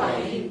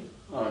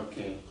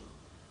 Okay.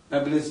 Now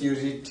please you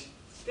read.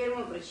 Теперь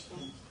мы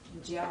прочитаем.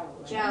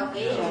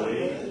 Джауэ,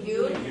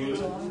 Юль,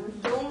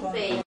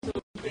 Тумпей,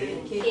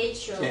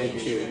 Кечо,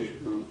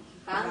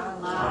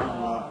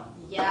 Кангла,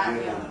 Яр,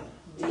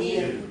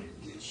 Дир,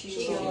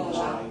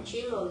 Чилола,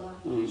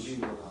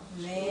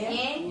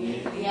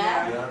 Не,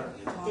 Яр,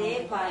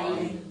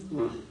 Тепаин,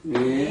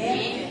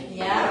 Не,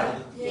 Яр,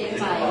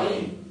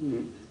 Тепаин,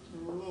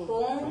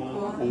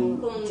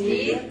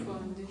 Кондир,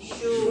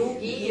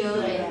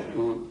 Шугиоре,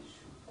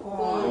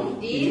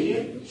 Кондир,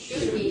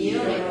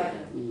 Шугиоре,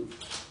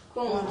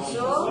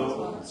 Концо,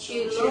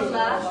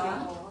 Чилола,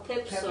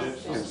 Пепсо,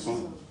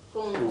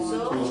 Концо,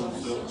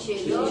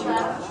 Чилола,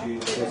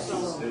 Пепсо,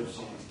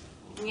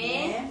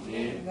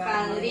 Не,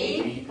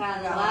 Канри,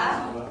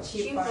 Канла,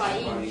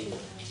 Чимпаин,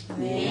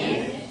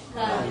 Не,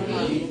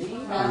 Канри,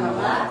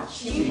 Канла,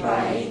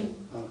 Чимпаин.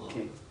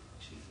 Okay.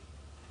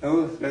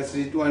 Now let's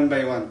read one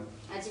by one.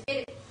 А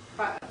теперь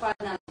по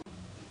одному.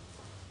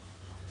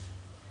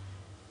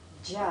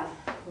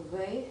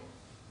 Джауэ,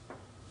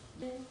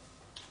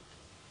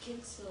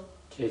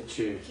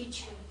 Kechu,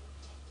 Кичу,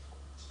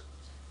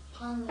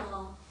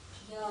 Канла,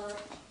 Яр,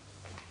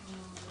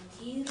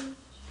 Дир,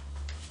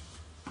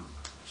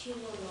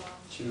 Чилола,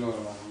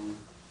 Chilola,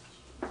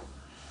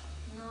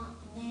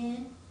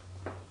 Не,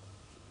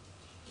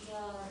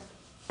 Яр,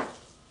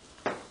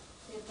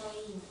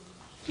 Тепаин,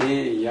 Ne,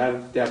 Yar,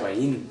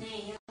 Tebain, Не,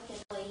 Яр,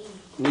 Тепаин,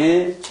 Ne,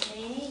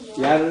 Не,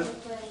 Яр, Яр,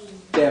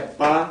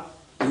 Тепаин,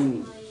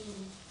 Tepain,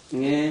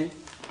 Ne,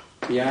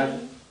 Yar,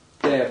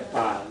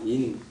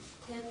 Tepain,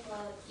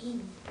 Тепаин,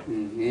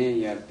 Ne,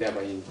 Yar,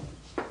 Tepain.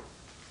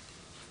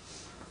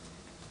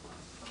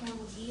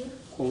 Кондир,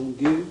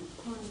 Kondir,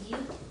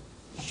 Кондир,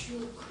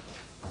 Чук,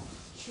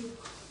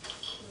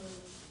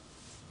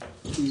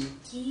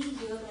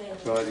 Киёре,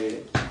 Jore,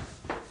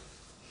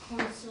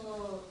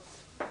 Консо,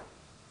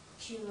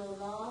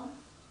 Чилола,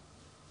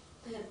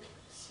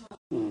 Пепсо,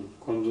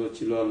 Konzo,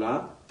 Chilola,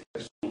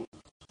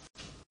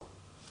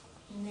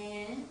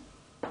 Не,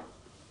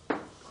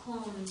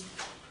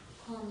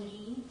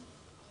 Конри,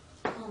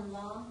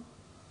 Конла,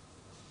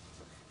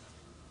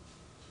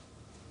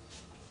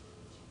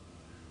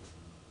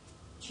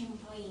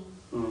 Чимпаин.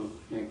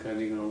 Ne,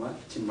 Kariganola,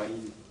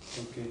 Chimbain.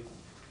 Okay.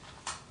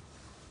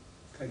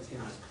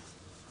 Kajian.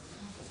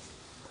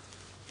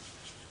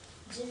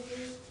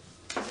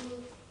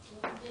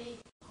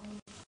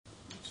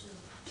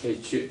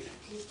 Kechu,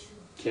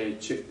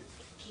 Kechu,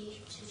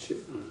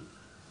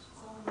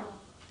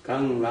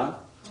 Gangla,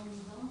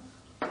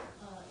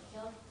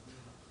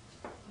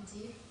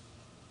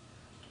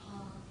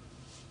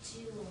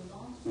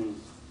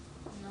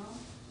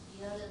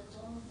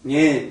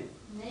 Ne,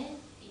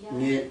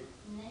 Ne,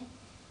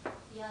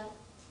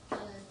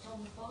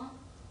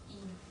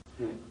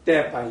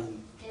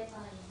 Tepain,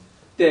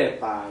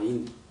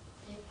 Tepain,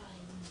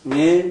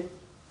 Ne,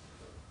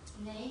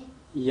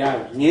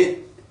 Yar, Ne,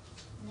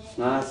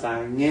 Nga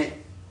Sang, Ne,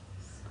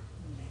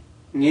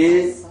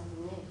 Не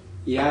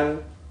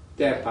яр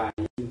тепаин.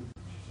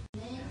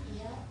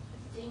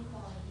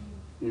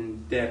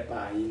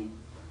 Тепаин.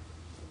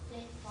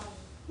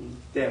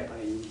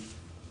 Тепаин.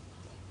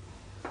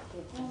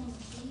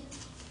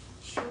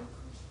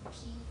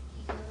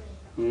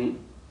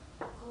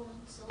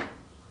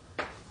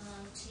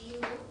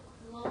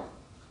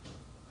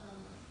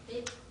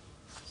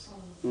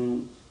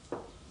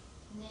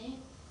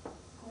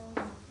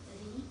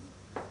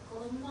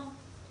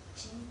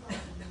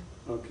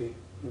 Okay.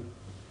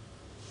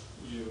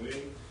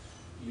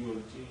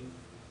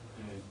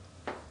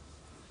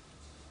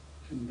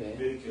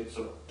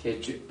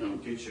 Keçi.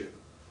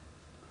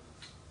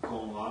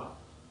 Konla,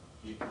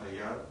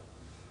 ayar,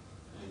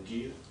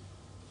 gir,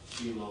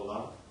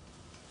 kilola,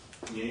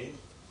 ne,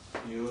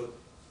 yor,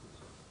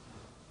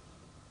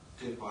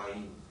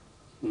 tepain.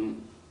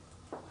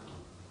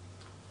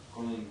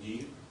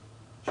 Koningir,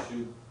 şu,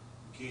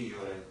 ki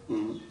yore.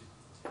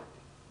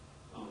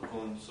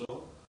 Konso,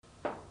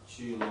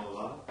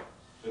 kilola,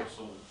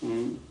 person.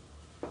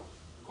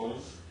 Kon,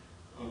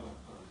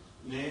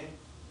 ne,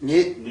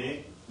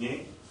 gire,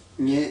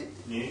 ne,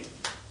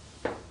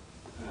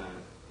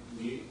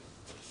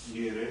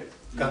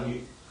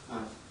 ganri,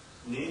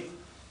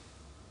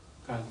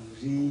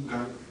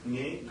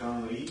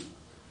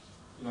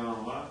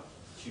 ganla,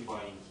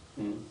 chipain.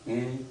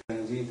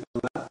 Ganri,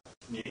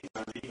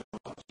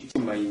 ganla,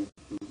 chipain.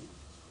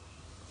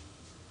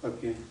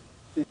 Okay.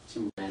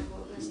 Chipain.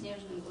 На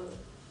снежном горе.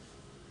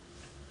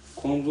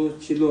 Konzo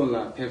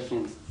Chilola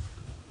person.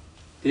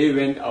 They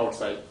went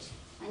outside.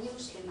 Они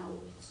вышли на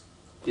улицу.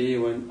 They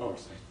went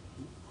outside.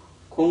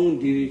 Kong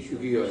Diri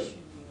Shugiyoy.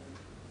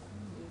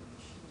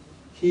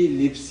 He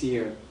lives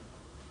here.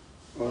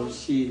 Or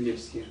she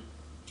lives here.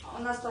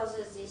 Он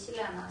остался здесь, или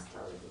она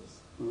осталась здесь?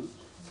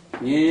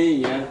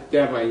 Не, я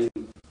тепаин.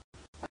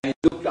 I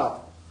looked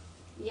up.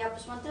 Я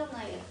посмотрел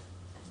наверх.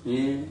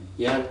 Не,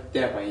 я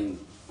тепаин.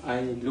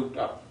 I looked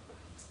up.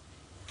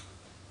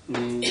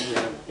 Не,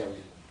 я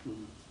тепаин.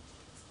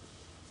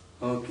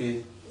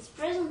 Okay. It's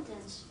present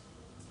tense.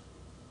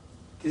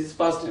 This is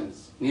past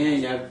tense. Не,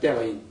 я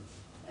тепаин.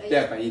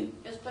 Тепаин.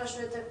 Я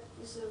спрашиваю, это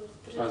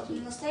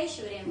в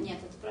настоящее время? Нет,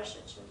 это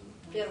прошедшее время.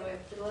 Первое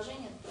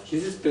предложение это This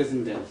прошедшее. is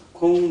present tense.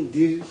 Kong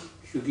Diri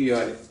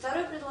Shugiyoy.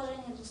 Второе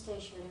предложение это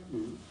настоящее время.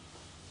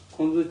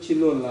 Konzo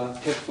Chilola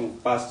person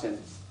past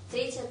tense.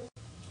 Третье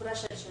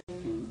прошедшее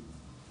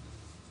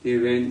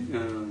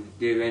время.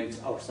 They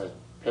went outside.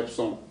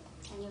 Person.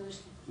 Они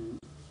вышли.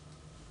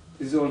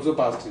 This is also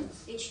past tense.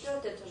 И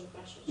четвертое тоже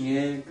прошедшее.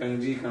 Не,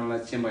 Ganri Kanla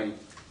Chemai.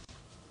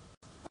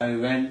 I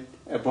went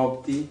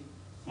above the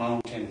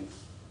mountain.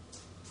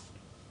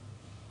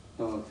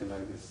 Okay,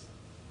 like this.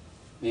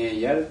 Ne,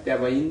 yar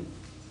tebain.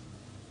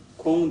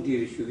 Kong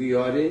dir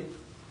shugiyore.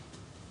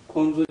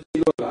 Konzo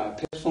chilola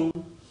person.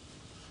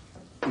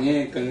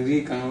 Ne,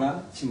 Ganri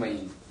Kanla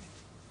Chemai.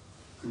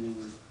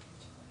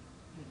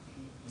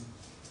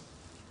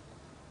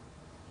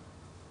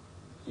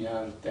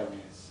 Yar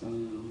tebain.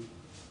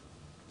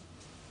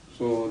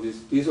 So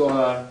these all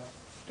are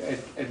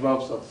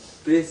adverbs of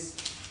place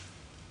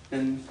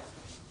and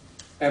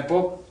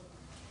above.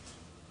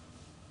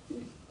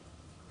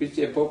 Which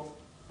above?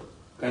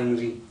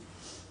 Ganri.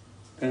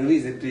 Ganri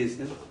is a place.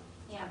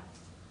 Yeah.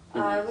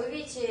 Вы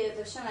видите,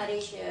 это все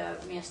наречие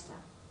места.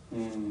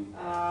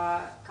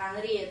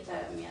 Канри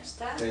это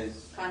место.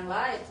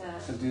 Канла это.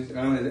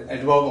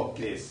 Adverb of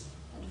place.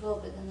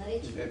 Adverb это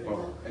наречие.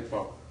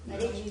 Adverb.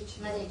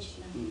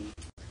 Наречие.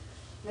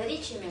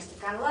 Наречие места.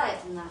 Канла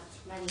это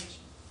наречие.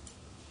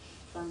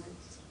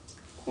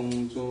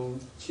 Konzo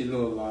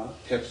Chilola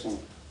person.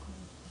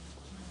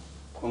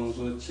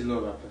 Konzo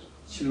Chilola person.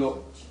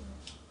 Chilo.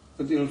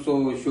 It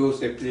also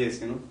shows a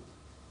place, you know.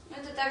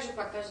 Это также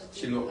показывает.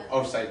 Chilo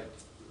outside.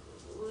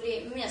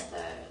 Место.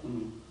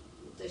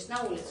 То есть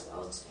на улице,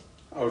 outside.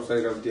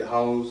 Outside of the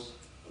house.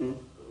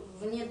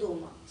 Вне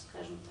дома,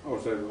 скажем так.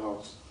 Outside of the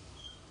house.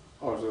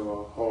 Outside of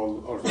a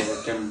hall, outside of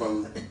a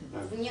temple.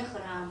 Вне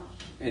храма.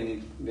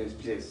 Any this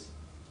place.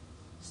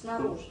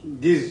 Снаружи.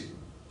 This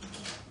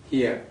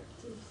here.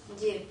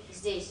 Где?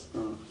 Здесь.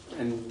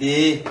 And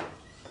they.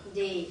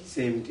 They.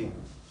 Same thing.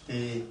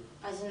 They.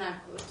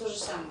 Одинаково. То же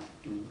самое.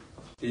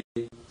 They.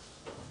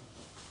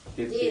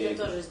 They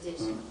это тоже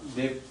здесь.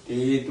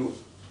 They do.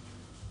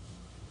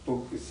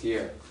 Book is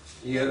here.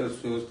 Here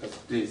shows the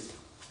place.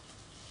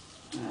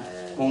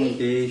 Kong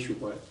De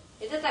Shuwa.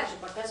 Это также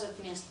показывает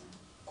место.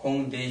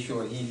 Kong De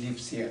Shuwa, he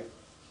lives here.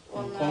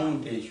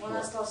 Он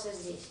остался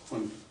здесь.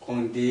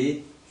 Kong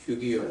De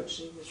Shugiyo.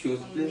 Shows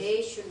Kong place.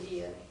 De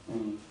Shugiyo.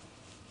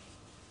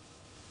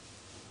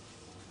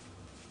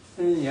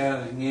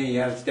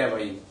 Yeah, step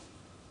in.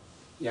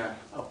 Yeah,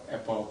 up,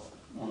 above.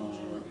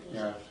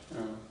 Yeah,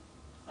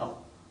 up.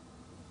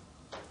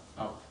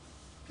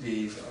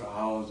 Place or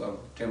house or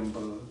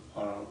temple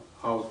or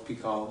house,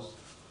 big house.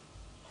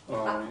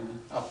 Or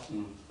up.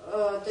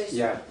 То есть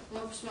Yeah.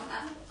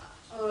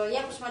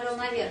 Я посмотрел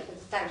наверх,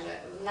 это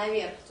также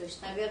наверх, то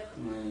есть наверх,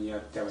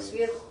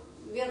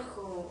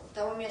 сверху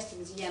того места,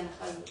 где я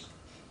нахожусь.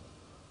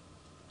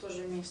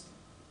 Тоже место.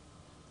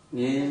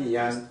 Nye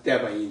yar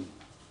tebayin.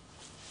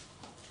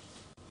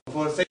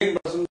 For second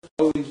person,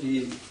 how will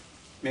he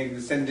make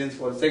the sentence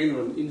for second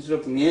one? Instead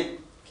of nye,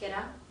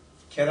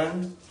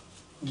 керан,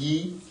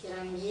 ги,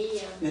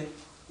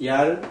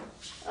 яр.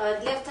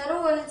 Для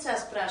второго лица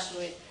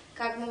спрашивает,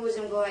 как мы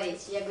будем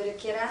говорить. Я говорю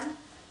керан,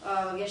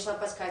 я шла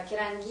подсказка,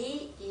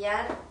 керанги,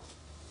 яр,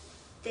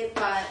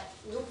 тепа,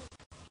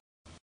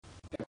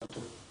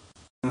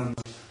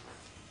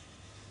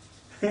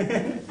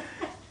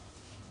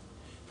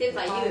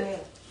 тепаю,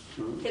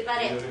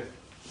 тепаре.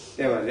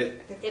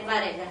 Tebare.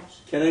 Tepare, да.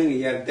 Kerangi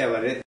yar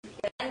tebare.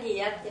 Керанги,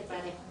 яр,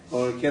 тепаре.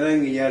 Or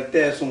kerangi yar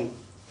tesung.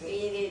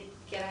 Или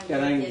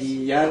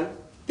Kerangi yar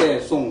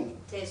tesung.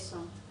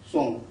 тесом.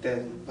 Song,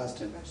 past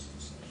tense.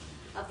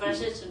 А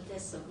прошедшем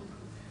тесом.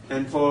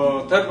 And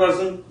for third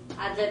person,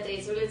 А для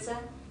третьего лица?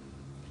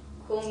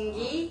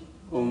 Кунги,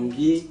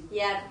 ongi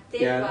яр,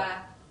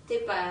 тепа,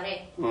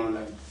 тепаре.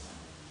 like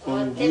Or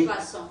ongi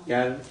тепасом.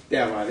 yar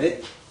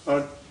tebare. Or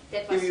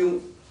if Тепасом.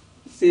 you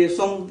say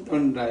song,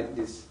 don't write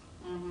this.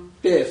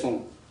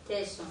 Tesung.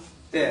 Тесом.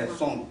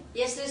 Tesung.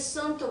 Если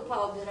сон, то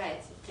па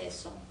убирается.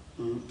 Тесом.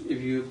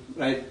 If you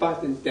write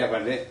past in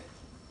tebare.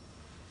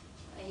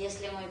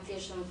 Если мы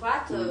пишем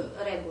па, то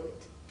ре будет.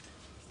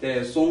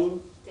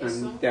 Tesung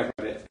Tesung. and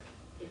tebare.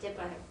 И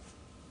тепаре.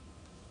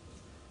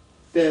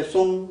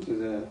 Tesung is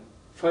the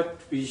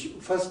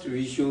first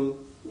visual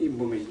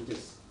information.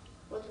 Yes.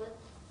 Вот.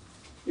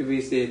 If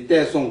we say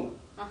tesung,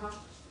 Ага.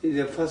 it's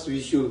the first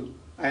visual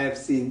I have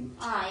seen.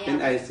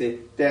 Then I say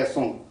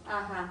tesung.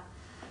 Ага.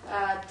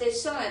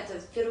 Тесом это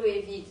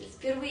впервые видит,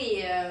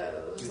 впервые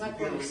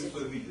знакомишься.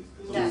 Первый лицо видит.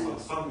 Да.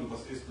 Сам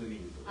непосредственно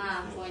видит.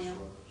 Понял.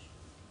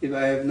 If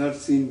I have not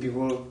seen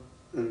before,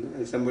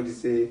 and somebody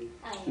say,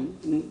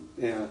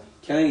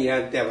 can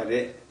I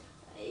tebare?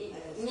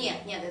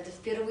 Нет, это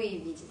впервые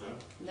видит.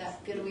 Да,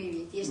 впервые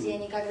видит. Если я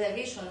никогда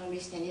вижу, он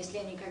объясняет, если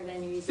я никогда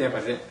не видел,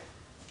 Tebare.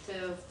 то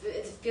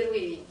это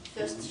впервые видит.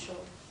 First show.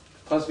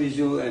 First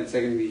visual and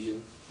second visual.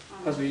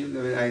 First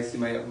visual, when I see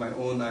my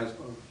own eyes,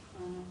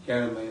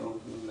 hear my own,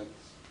 like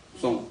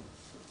song.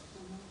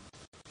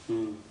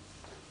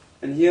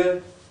 And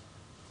here,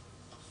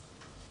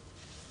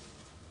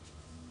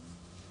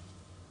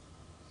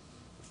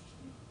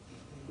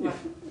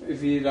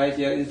 if we write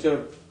here instead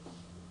of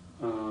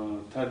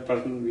third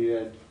person, we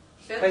write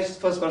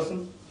first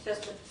person.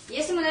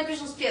 Если мы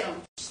напишем с первым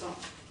числом,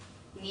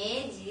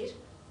 недир.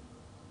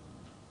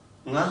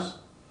 Nga?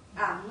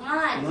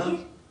 Надир.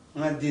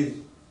 Ngadir.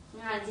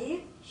 Надир,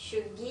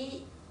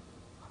 шуги,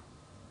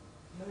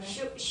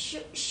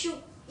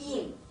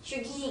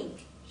 шугин.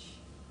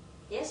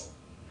 Yes?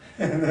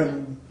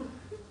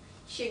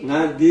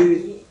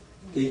 Ngadir.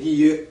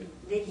 Degiye.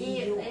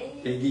 Дегию.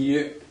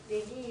 Degiye.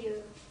 Дегию.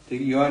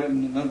 You are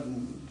not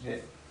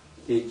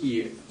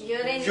Degiye.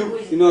 Юрень Shuk,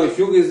 будет. you know,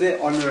 shuk is the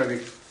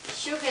honorific.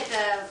 Щук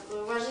это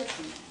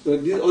уважительно. So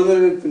this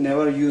honorific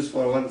never used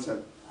for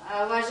oneself.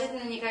 А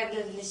уважительно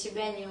никогда для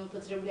себя не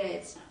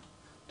употребляется.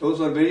 Those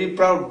who are very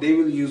proud, they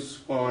will use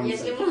for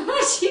Если oneself. мы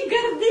очень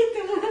горды,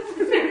 то мы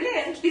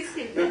употребляем для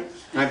себя.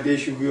 Not they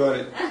should be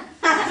on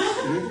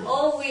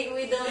Oh,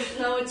 we don't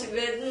know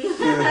Tibetan.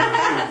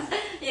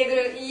 Я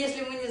говорю,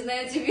 если мы не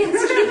знаем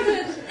тибетский.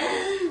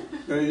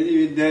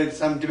 There are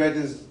some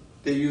Tibetans,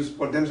 they use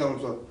for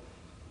themselves also.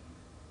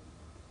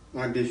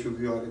 Not they should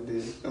be on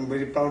it. Some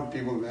very proud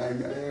people. I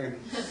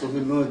who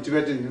know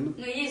Tibetan, you know.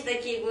 Ну, есть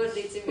такие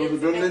гордые тибетцы, Ну,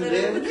 да,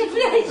 которые да.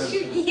 употребляют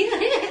щуки.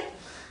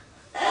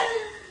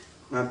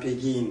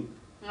 Pegin.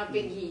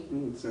 Мапеги.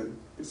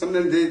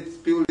 Sometimes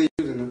people they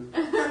use, you know.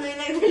 Но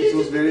иногда It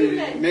was люди very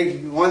употребляют.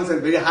 make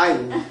oneself very high.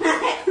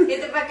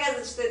 Это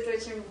показывает, что это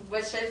очень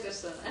большая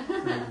персона.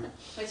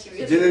 Очень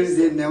Generally, ветреная.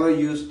 they never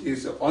use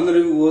this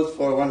honorable words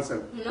for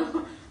oneself.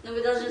 Но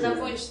вы должны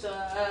запомнить, что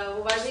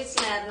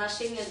уважительное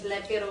отношение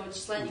для первого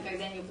числа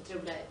никогда не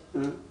употребляют.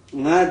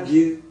 Nga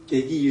dir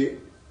tegiye.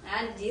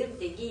 Дир,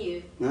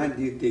 дегию. Nga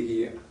dir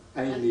tegiye.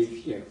 I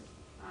live here.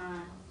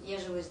 Я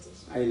живу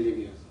здесь. I live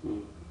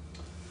here.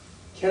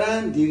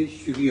 Keran dir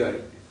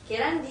shugiyore.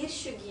 Керан дир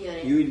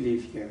шугиёре. You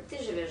live here. Ты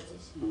живешь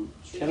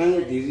здесь.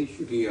 Keran dir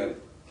shugiyore.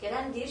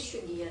 Керан дир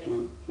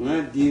шугиёре.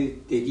 Nga dir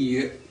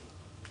tegiye.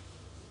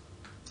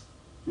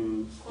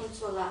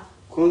 Кунцула.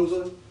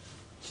 Konzo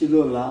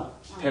chilola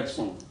pep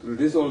song.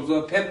 This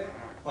also pep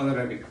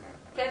honorific.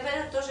 Пеп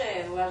это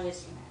тоже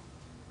уважительное.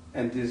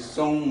 And this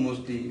song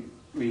mostly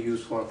we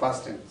use for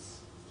fast tense.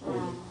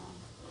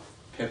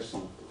 Pep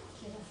song.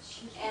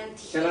 And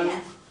Керан.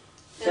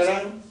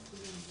 Керан.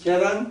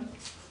 Keran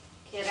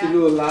Керан.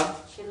 chilola.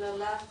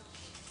 Чилола.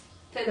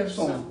 Pep Пеп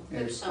song. сон.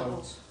 Пеп Yes, сон.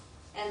 also.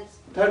 And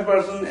Third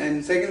person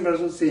and second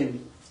person same.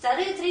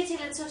 второе и третье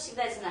лицо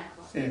всегда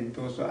одинаково. Same.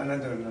 Those are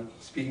another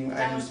speaking.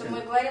 Потому что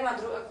мы говорим о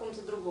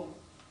ком-то другом.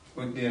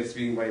 What they are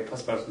speaking by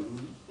first person.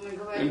 Мы And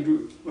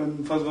говорим...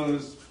 when first one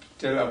is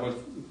tell about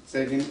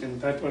second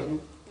and third person,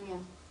 Нет.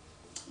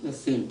 the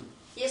same.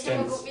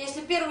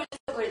 Если первое лицо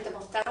говорит обо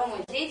втором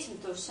и третьем,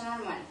 то все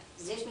нормально.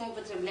 Здесь мы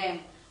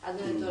употребляем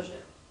одно и то же.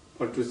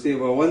 But to say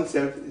about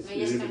oneself is Но a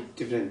little bit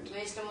different.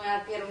 если мы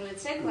о первом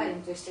лице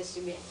говорим, то есть о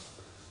себе,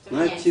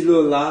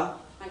 Chilola.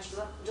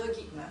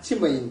 Jogi.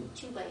 Chimbayin.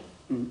 Chimbayin.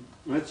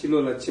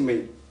 Chilola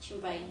Chimbayin.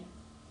 Chimbayin.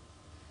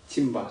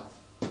 Chimba.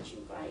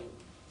 Chimbayin.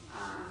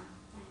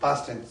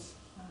 Past tense.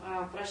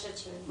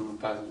 Прошедшее.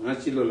 Past.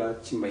 Chilola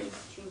Chimbayin.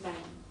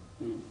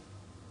 Chimbayin.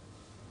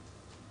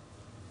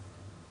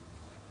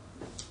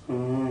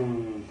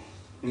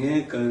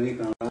 Nghe kari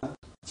kala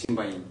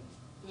Chimbayin.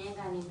 Nghe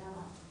kari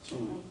kala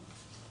Chimbayin.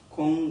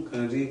 Kong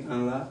kari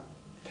kala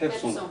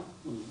Pepsong.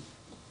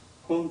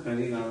 Kong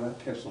kari kala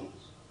Pepsong.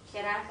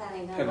 Kera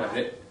kari kala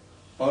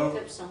or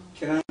Pepsong.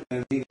 Kera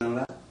kari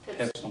kala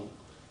Pepsong.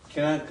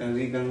 Kera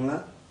kari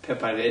kala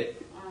Pepare.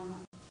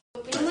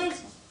 Вы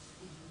понимаете?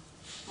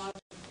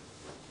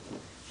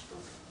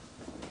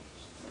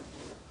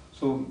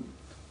 So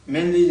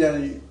mainly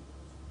they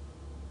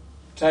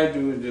try to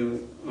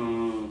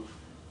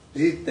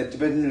read the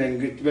Tibetan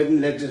language,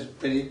 Tibetan letters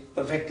very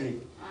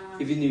perfectly.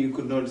 Even if you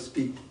could not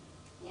speak.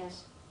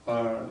 Yes.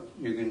 Or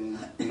you can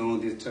know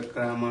this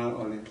grammar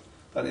or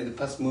but at the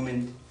first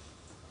moment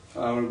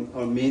our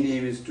main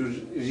aim is to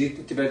read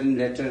the Tibetan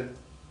letter.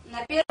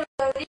 На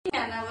первое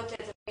время, на вот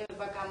это время,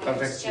 пока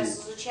мы сейчас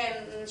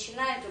изучаем,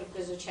 начинаем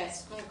только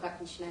изучать, ну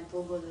как начинаем,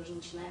 полгода уже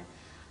начинаем,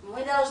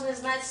 мы должны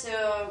знать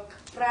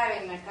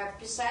правильно, как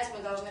писать,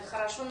 мы должны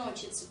хорошо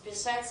научиться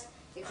писать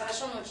и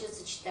хорошо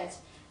научиться читать.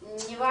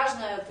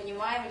 Неважно,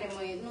 понимаем ли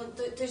мы, ну,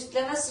 то есть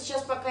для нас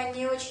сейчас пока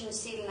не очень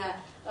сильно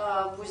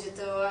будет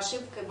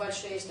ошибкой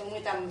большой, если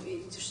мы там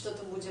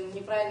что-то будем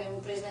неправильно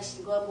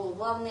произносить глагол.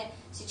 Главное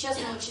сейчас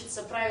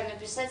научиться правильно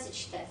писать и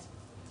читать.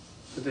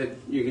 So that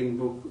you can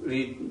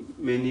read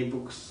many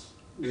books,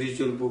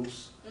 spiritual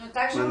books, ну,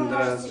 также вы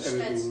можете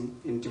читать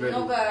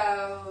много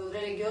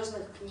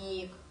религиозных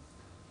книг,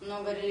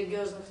 много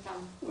религиозных там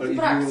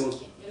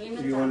практики, элементарно.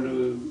 If you want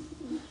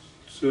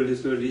to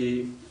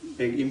slowly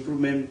make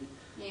improvement,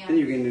 then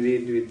you can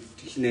read with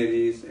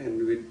dictionaries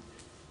and with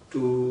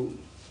two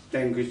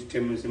language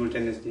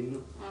simultaneously, you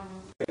know.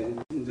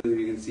 And so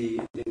you can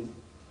see then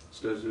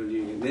slowly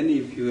you can. Then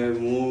if you have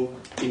more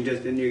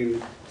interest, then you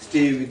can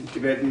stay with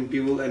Tibetan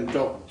people and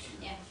talk.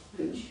 Yeah.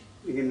 Then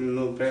you can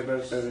know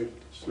perfect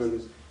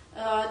slowly.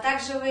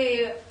 Также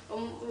вы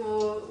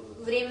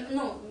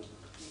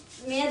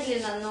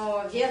медленно,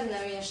 но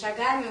верными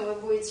шагами вы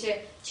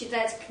будете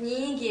читать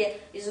книги,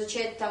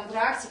 изучать там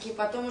практики, и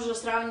потом уже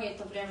сравнивать,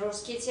 например,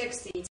 русские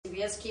тексты и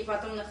тибетские, и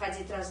потом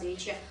находить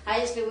различия. А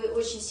если вы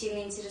очень сильно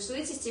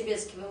интересуетесь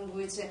тибетским, вы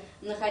будете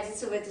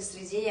находиться в этой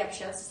среде и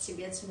общаться с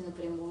тибетцами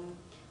напрямую.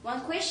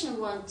 One question,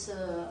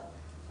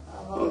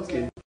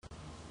 Okay.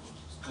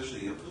 Скажи,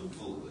 я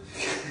пробовал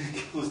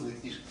религиозные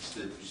книжки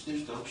читать, прочитать,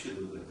 что вообще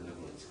другая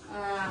грамматика.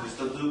 То есть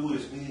там другое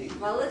изменение.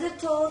 Володя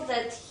told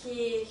that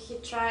he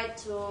tried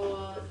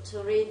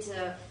to read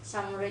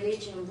some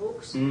religion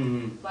books,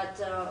 but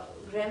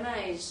grammar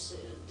is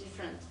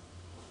different,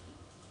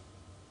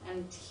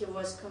 and he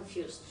was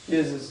confused.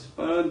 Yes,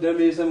 there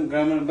may be some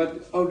grammar,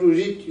 but how to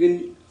read, you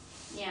can.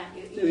 Yeah,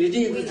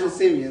 reading is the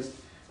same, yes.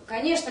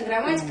 Конечно,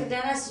 грамматика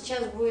для нас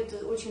сейчас будет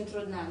очень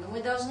трудна, но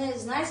мы должны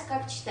знать,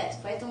 как читать.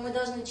 Поэтому мы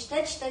должны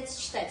читать,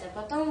 а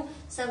потом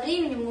со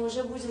временем мы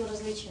уже будем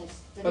различать.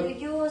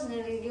 Религиозно,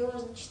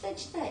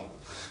 читать.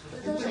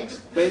 Продолжать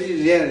читать.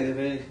 Very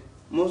rare,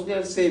 mostly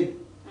are same.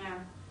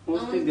 Но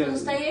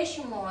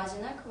по-настоящему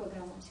одинаковая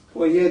грамматика.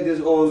 Oh yeah,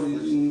 there's all,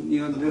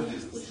 you know,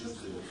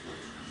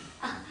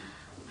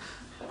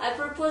 I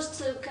propose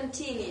to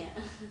continue.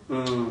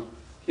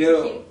 Here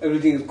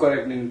everything is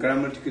correct in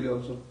grammatically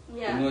also.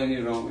 Yeah. No any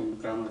wrong in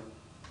grammar.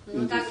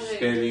 Ну, также,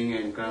 spelling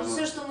and grammar.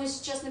 все, что мы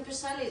сейчас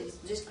написали,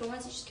 здесь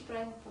грамматически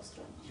правильно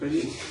построено.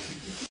 Really?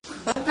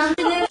 Там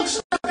не наверное,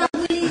 что там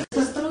были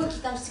строки,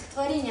 там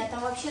стихотворения, а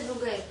там вообще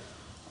другая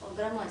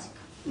грамматика.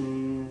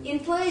 In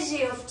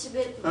poesy of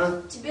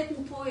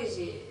Tibetan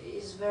poesy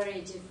is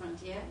very different,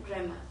 yeah,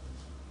 grammar.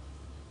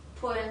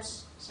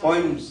 Poems.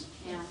 Poems.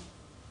 Yeah.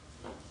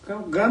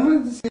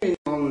 Grammar is the same.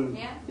 All.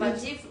 Yeah,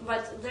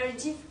 but very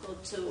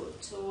difficult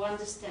to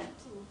understand.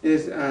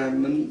 Yes,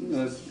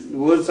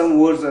 some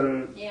words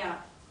are. Yeah.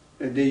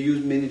 They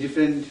use many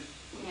different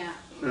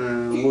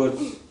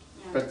words,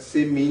 but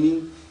same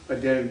meaning,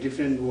 but they are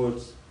different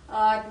words.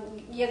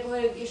 Я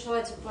говорю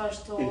Гишуа, типа,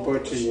 что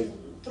очень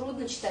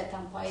трудно читать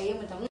там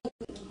поэмы, там,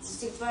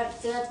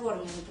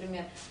 стихотворные,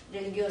 например,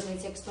 религиозные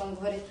тексты. Он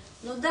говорит,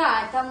 ну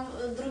да, там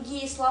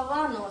другие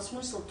слова, но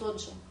смысл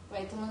тот же.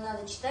 Поэтому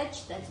надо читать.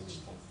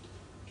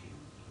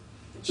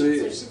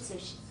 Учиться.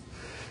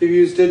 If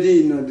you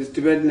study, this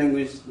Tibetan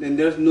language, then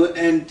there's no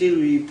end till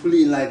we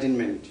fully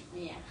enlightenment.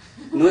 Yeah.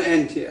 No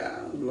end.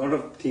 A lot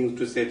of things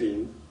to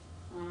study.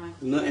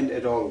 No end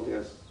at all.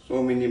 Yes,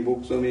 so many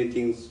books, so many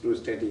things to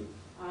study.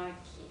 Okay.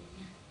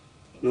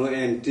 No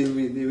end till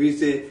we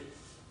say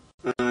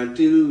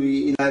till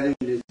we enlighten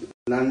this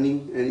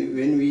learning, and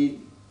when we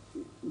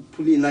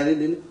fully enlighten,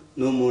 then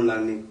no more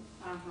learning.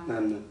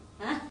 No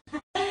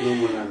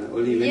more learning.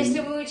 Only when. Если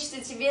вы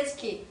учите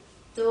тибетский,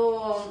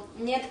 то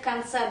нет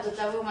конца до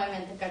того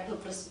момента, как вы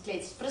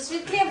просветлеете.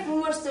 Просветлев, вы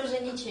можете уже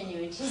ничего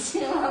не учить,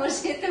 вам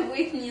уже это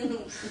будет не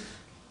нужно.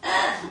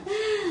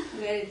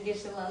 Говорит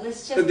Гешела. Но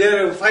сейчас... So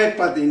there are 5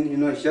 paths in,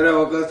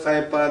 Sharavaka's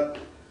 5 paths,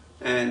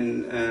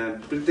 and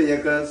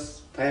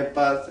Prityayakas 5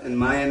 paths, and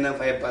Mahayana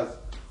 5 paths.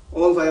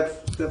 All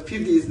 5, the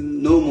 5th is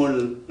no more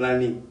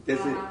learning.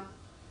 That's it.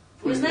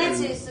 Вы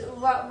знаете,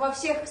 во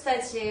всех,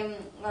 кстати,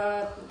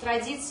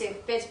 традициях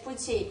 5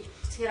 путей.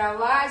 В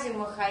Тхераваде,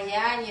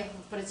 Махаяне,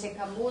 в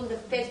Пратикабунде,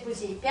 5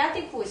 путей.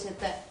 5-й путь –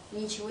 это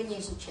ничего не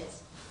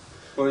изучать.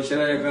 For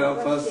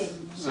Sharavaka,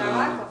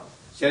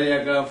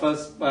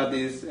 first path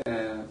is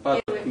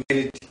path of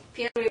merit.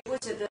 Первый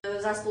путь –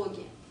 это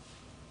заслуги.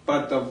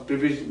 Path of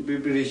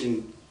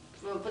preparation.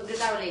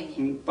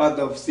 Подготовление. Path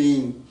of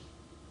seeing.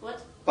 Вот.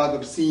 Path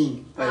of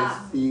seeing.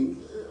 Seeing.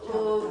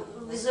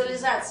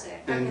 Визуализация.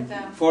 Как And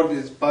это? 4th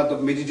is path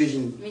of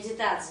meditation.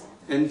 Meditaция.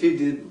 And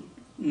 5th is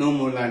no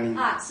more learning.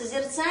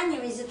 Созерцание,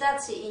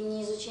 медитация и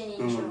не изучение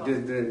ничего.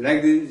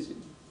 Like this,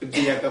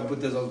 Pritiyaka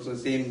Buddhas also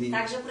same thing.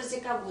 Также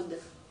Пратикабудда.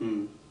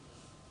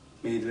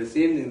 Made the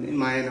same thing in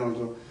Mahayana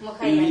also.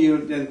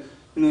 Mahayana.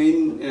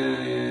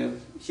 In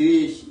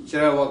Shri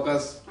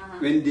Sharavakas,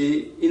 when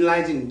they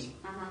enlightened,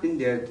 then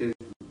there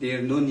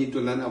is no need to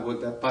learn about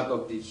the path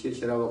of the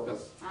Sharavakas.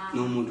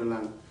 No more to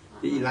learn.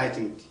 They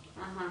enlightened.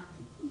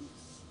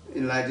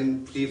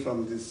 Enlightened, free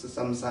from this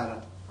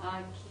samsara.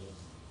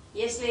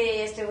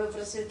 Если вы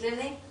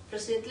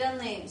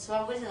просветленный,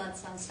 свободен от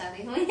сансары,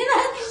 ему не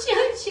надо еще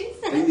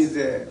учиться. It is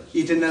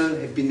eternal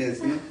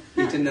happiness,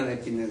 eternal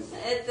happiness.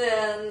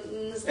 Это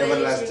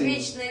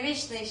настоящее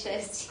вечное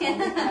счастье.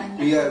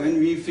 When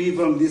we free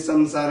from this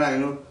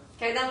samsara,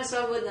 Когда мы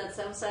свободны от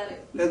самсары.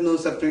 There's no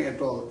suffering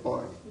at all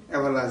for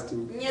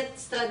everlasting. Нет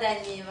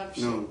страданий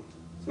вообще. No.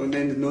 So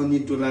then no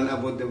need to learn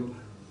about the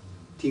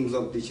things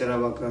of the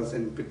Sharavakas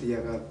and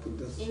Prityakas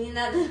Buddhas. И не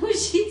надо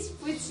учить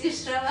пути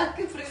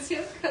Шравака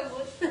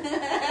Пратикабудды.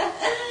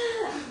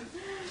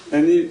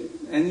 And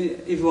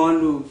if you want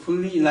to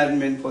fully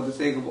enlightenment for the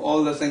sake of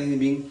all the sentient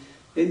beings,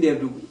 then they have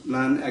to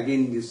learn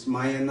again this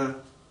Mahayana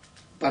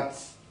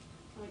paths,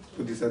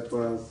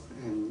 Bodhisattvas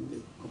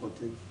and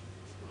Bhagavata.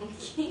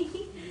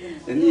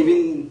 And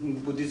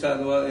even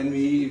Bodhisattva, and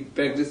we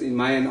practice in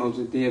Mahayana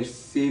also, they have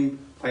same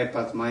 5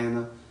 paths,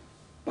 Mahayana,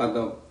 path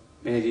of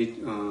merit,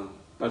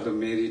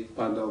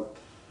 path of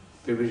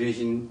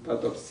preparation,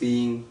 path of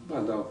seeing,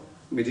 path of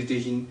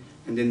meditation,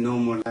 and then no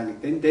more learning.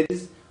 Then that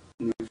is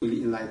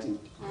fully enlightened.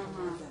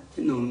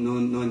 No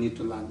need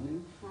to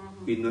learn.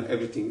 We know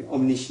everything.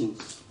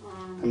 Omniscient.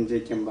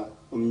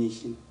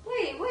 Omniscient.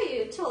 Why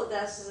you told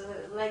us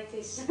like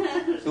this?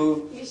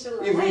 So if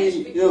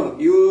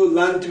you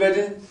learn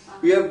Tibetan,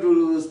 we have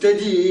to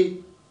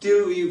study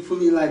till we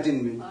fully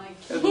enlightenment.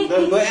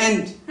 There's no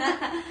end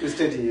to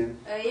study.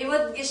 И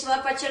вот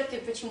Гешела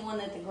подчеркивает, почему он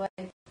это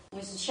говорит. Мы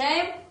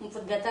изучаем, мы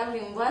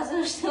подготавливаем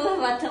базу, чтобы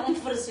потом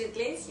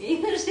просветлеть и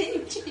уже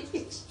ничего не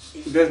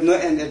учить. There's no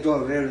end at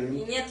all, really.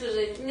 И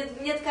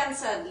нет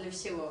конца для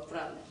всего,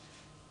 правда.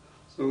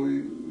 So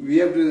we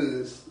have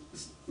to,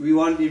 Мы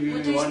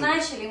то есть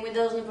начали, мы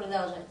должны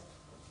продолжать.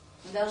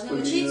 Мы должны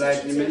учить,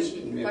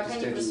 пока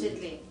не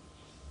просветлеем.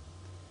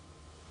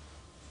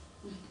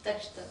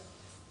 Так что.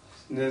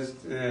 There's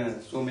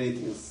so many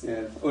things.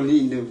 Only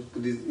in the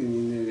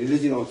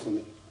religion also.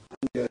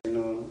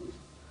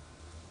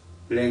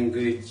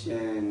 Language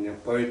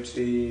and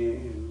poetry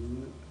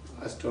and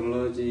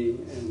astrology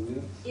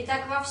and. И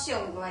так во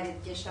всем,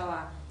 говорит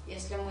Гешела.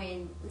 Если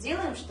мы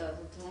делаем что-то,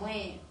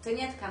 то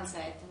нет конца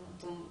этому,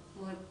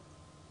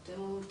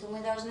 то мы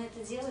должны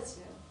это делать.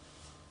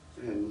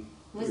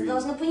 Мы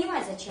должны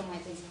понимать, зачем мы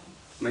это делаем.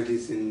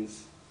 Medicines.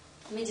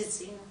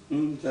 Медицина.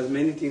 There's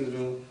many things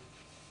wrong.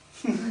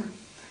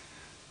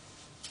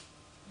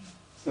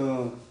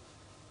 So,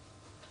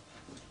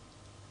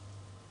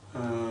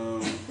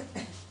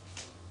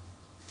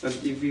 but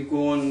if you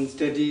go on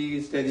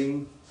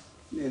studying,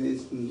 then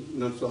it's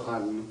not so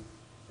hard.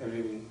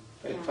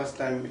 At first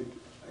time,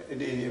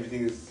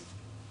 everything is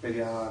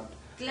very hard.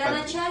 Для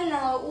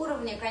начального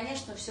уровня,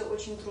 конечно, все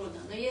очень трудно.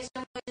 Но если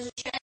мы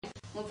изучаем,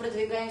 мы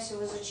продвигаемся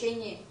в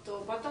изучении,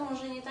 то потом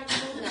уже не так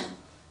трудно.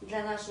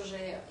 Для нас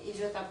уже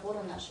идет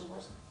опора наша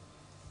возраста.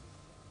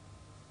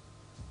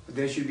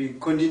 There should be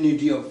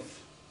continuity of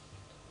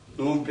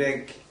no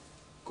break,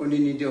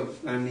 continuity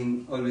of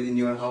learning always in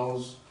your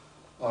house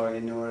or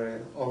in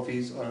your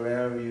office or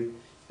wherever you.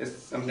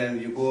 Just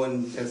sometimes you go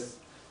and just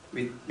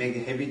make a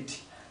habit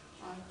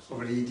of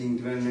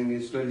reading,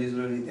 learning slowly,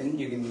 then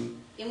you can.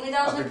 И мы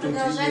должны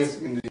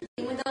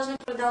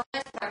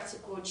продолжать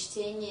практику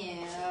чтения,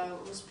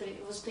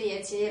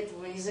 восприятия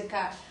этого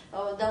языка.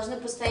 Должны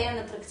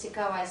постоянно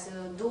практиковать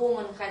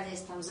дома,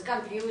 находясь там за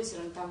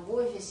компьютером, там в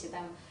офисе,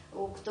 там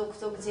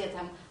кто где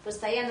там.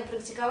 Постоянно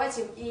практиковать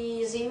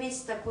и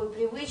заиметь такую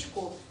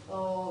привычку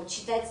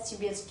читать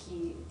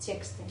тибетские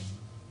тексты.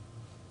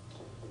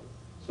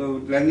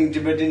 So learning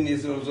Tibetan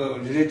is also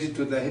related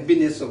to the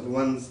happiness of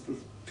one's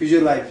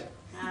future life.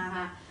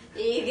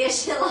 И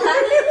Гешела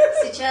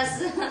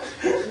сейчас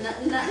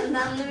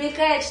нам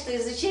намекает, что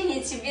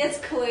изучение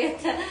тибетского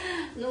это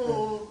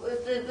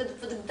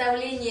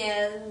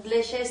подготовление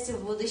для счастья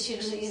в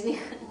будущих жизнях.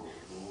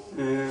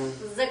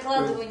 с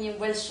закладыванием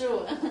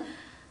большой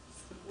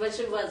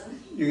базы.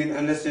 You can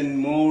understand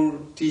more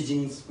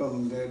teachings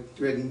from the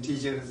Tibetan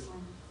teachers.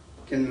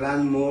 Can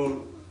learn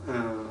more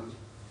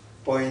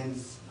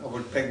points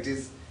about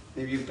practice.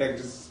 Maybe you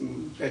practice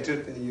better,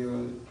 then you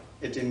will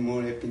attain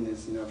more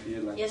happiness in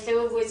your life. Если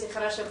вы будете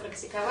хорошо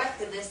практиковать,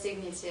 вы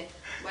достигнете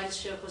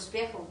больших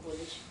успехов в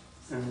будущем.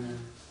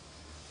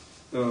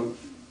 So,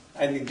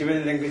 I think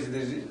Tibetan language is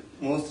the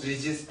most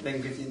richest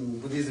language in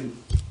Buddhism.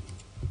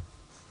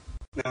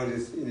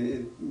 Nowadays,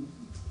 it's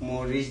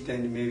more rich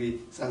than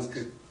maybe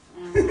Sanskrit.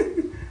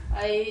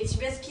 И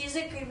тибетский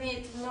язык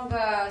имеет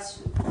много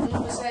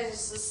связей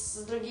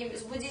с другими,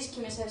 с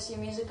буддийскими со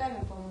всеми языками,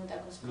 по-моему,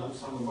 так и сказал. Ну,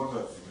 самый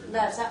богатый.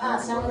 Да,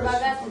 самый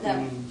богатый,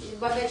 да,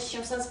 богаче,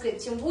 чем санскрит.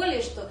 Тем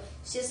более, что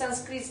все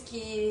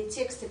санскритские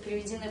тексты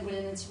переведены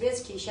были на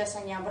тибетский, и сейчас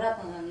они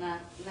обратно на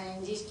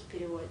индийский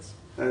переводятся.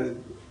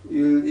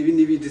 Even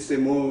if it is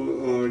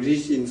more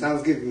rich in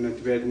Sanskrit,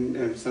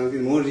 Tibetan,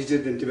 Sanskrit more richer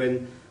than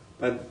Tibetan,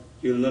 but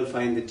you will not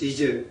find the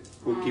teacher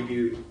who give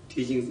you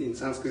teachings in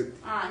Sanskrit.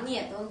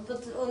 Нет,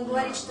 он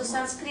говорит, что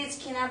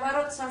санскритский,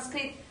 наоборот,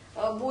 санскрит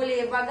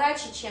более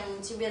богаче,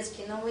 чем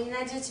тибетский, но вы не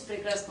найдете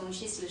прекрасного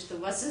учителя,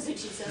 чтобы вас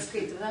изучить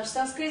санскрит, потому что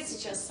санскрит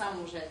сейчас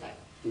сам уже так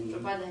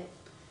пропадает.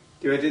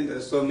 Tibetan, there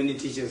are so many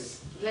teachers.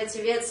 Для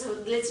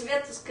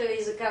тибетского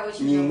языка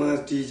очень Nyingma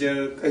много.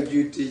 teacher,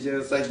 Kagyu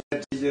teacher, Sakya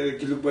teacher,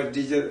 Kilukpa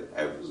teacher,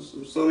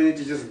 so many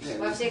teachers.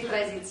 Во всех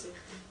традициях.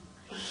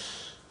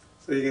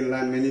 So you can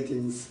learn many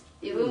things.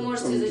 И вы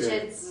можете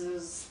изучать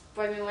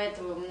помимо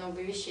этого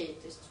много вещей.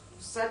 То есть,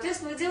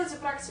 соответственно, вы делаете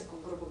практику,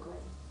 грубо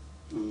говоря.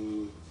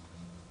 В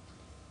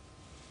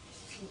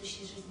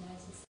следующей жизни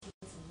разницы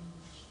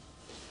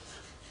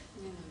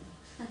не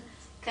надо.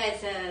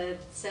 Катя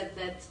said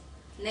that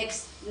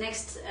next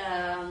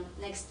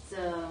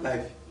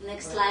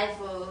life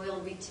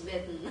will be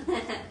Tibetan.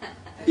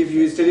 If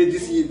you study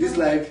this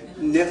life,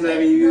 next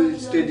life you will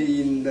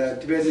study in the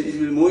Tibetan, it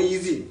will be more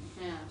easy.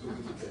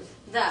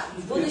 Да,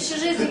 в будущей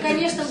жизни,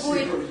 конечно,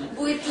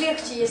 будет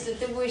легче, если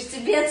ты будешь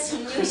тибетцем,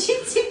 не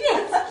учить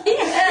тибетский.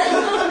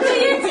 Но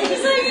я тебе не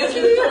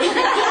завидую.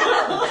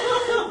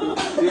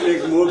 You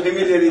make more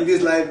familiar in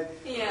this life,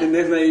 the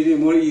next life it will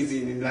be more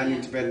easy in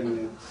learning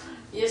Tibetan.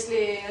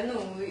 Если,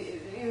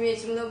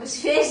 иметь много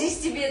связей с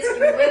тибетским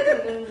в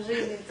этом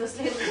жизни, то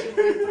следующий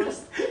будет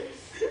просто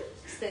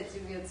стать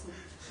тибетцем.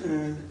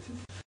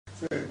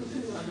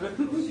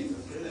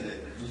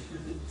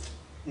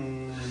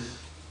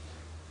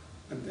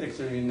 But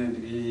actually,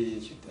 we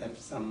should have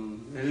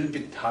some little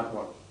bit hard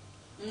work.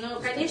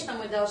 Ну, конечно,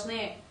 мы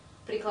должны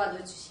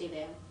прикладывать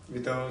усилия.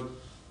 Without,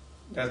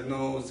 there's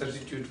no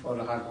substitute for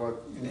hard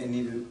work in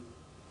any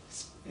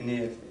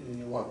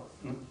work.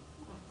 No?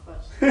 Of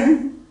course.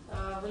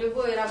 В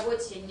любой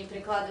работе, не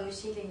прикладывая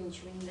усилий,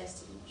 ничего не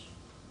достигнешь.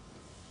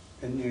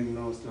 And you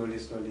know,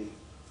 slowly.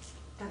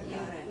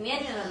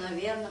 Медленно, но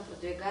верно,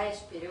 продвигаясь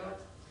вперед.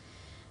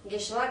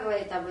 Гешла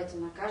говорит об этом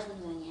на каждом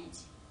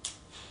занятии.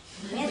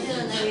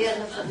 Медленно, но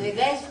верно,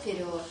 продвигаясь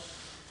вперед.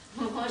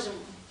 Мы можем.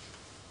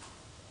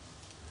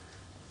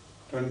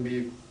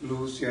 Don't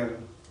lose your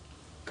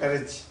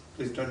courage.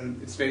 Please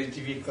don't. It's very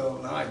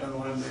difficult. No, I don't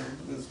want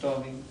to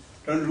stop.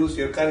 Don't lose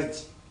your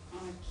courage.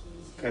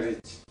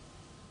 Courage.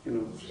 You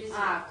know.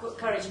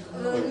 Courage.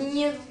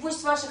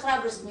 Пусть ваша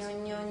храбрость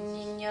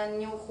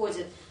не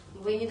уходит.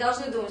 Вы не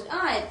должны думать,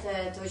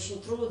 это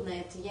очень трудно,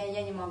 это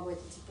я не могу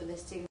это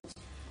достигнуть.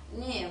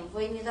 Не,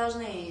 вы не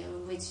должны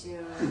быть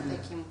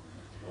таким.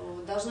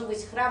 Должны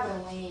быть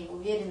храбрым и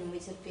уверенным и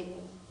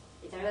терпеливым.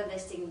 И тогда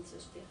достигнете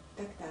успеха.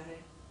 Тактаре.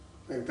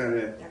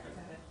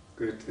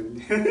 Good.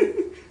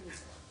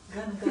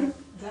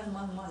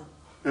 Ганманман.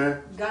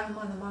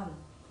 Gangmangmang.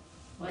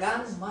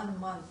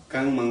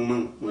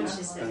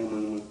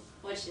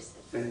 What she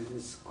said.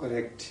 It's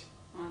correct.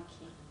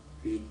 Okay.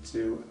 It's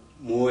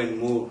more and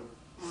more.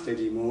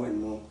 Steady more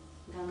and more.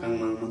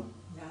 Gangmangmang.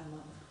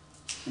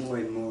 More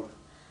and more.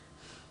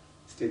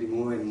 Steady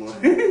more and more.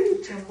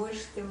 Чем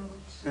больше, тем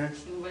лучше.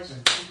 Чем больше.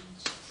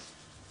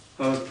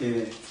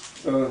 Okay.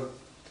 So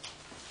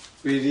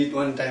we read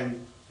one time.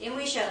 И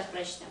мы еще раз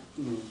прочтем.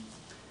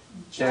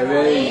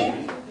 Чавей.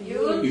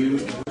 Ю.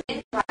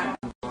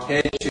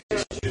 Хечу.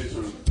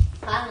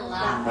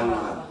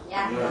 Ханла.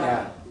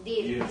 Я.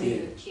 Дир.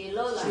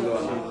 Чилола.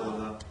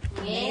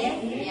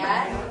 Не. Я.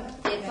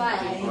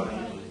 Тепай.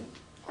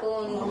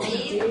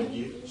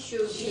 Кунди.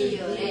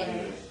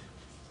 Шубиоре.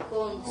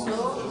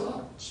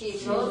 Концо.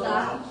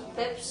 Чилола.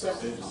 Пепсо.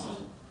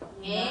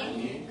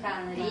 Не.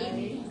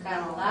 Канри.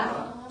 Канла.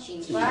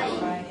 Чинпай.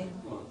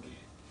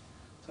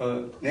 So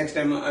next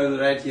time I will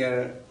write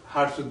here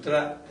Heart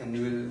Sutra and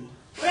you will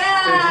Ура!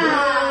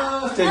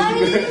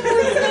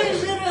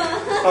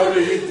 how to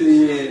read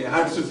the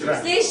Heart В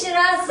Sutra. следующий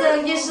раз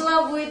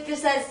Гешла будет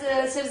писать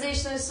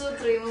сердечную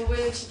сутру, и мы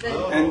будем читать.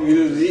 And we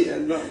will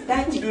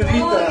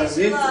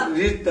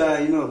read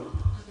the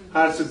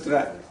Heart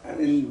Sutra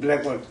in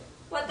blackboard.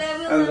 What I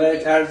I will will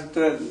write Heart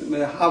Sutra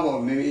half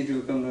of, maybe it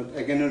will come out.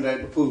 I cannot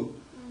write full,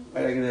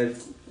 but I can write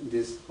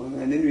this one,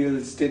 and then we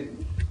will state.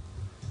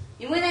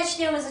 И мы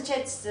начнем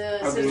изучать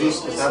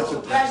сердечную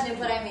суту, пражную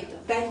парамиту.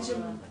 Танджи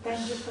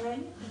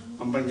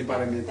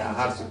парамита,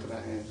 Харсутра.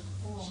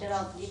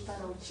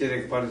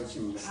 Shirek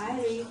Parachim. I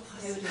read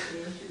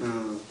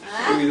everything.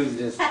 We will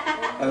just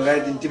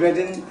write in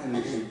Tibetan.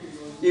 And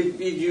if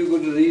you go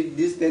to read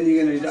this, then you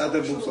can read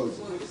other books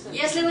also.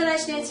 Если вы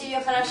начнете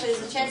ее хорошо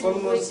изучать, вы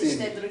будете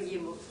читать другие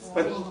буквы.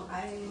 But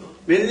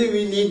mainly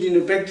we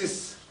need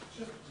practice.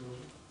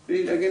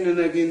 Read again and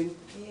again,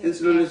 and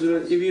slowly,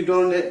 slowly. If you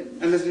don't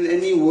understand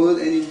any word,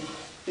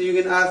 you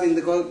can ask in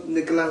the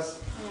class.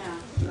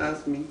 Yeah.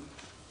 Ask me.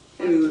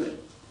 And we will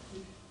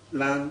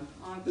learn.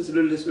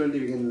 Slowly, slowly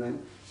we can learn.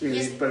 We can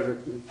read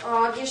perfectly.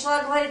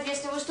 Гешла говорит,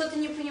 если вы что-то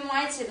не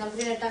понимаете,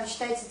 например, там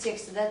читаете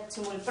тексты, да,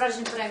 тем более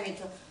пражную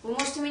парамиту, вы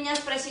можете меня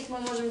спросить, мы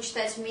можем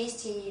читать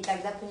вместе и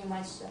тогда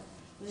понимать все.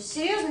 Вы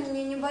серьезно,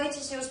 не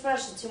боитесь его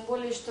спрашивать, тем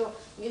более, что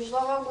Гешла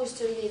в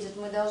августе едет,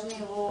 мы должны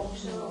его,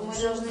 с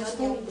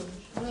ним...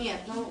 Нет,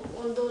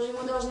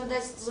 ему должны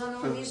дать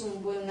заново визу, мы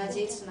будем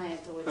надеяться на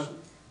это очень.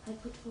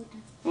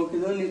 Okay,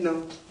 no need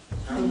now.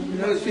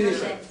 No, it's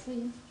finished.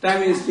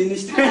 Time is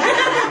finished.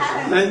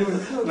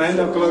 9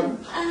 o'clock.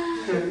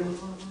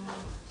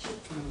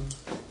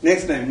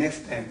 Next time.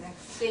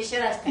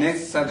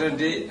 Next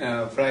Saturday,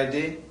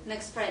 Friday.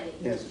 Next Friday.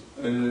 Yes,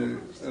 we'll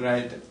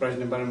write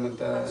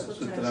Prajnaparamita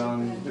Sutra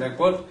on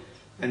blackboard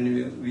and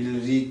we'll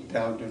read the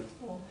outline.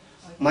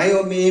 My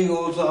aim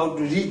also how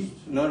to read,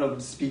 not of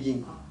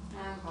speaking.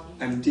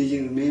 I'm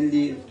teaching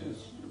mainly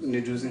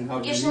introducing how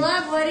to read.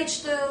 Гешла говорит,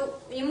 что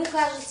ему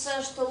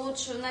кажется, что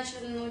лучше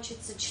вначале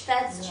научиться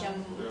читать,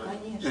 чем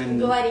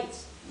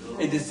говорить.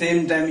 At the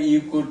same time,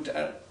 you could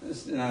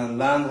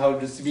learn how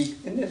to speak,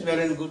 and that's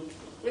very good.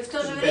 И в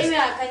то же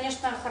время,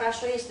 конечно,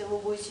 хорошо, если вы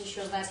будете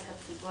еще знать, как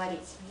говорить.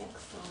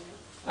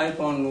 I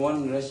found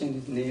one Russian,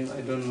 his name,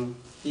 I don't know.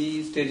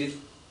 He studied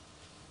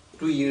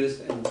 2 years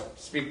and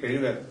speak very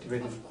well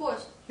Tibetan. Of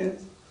course.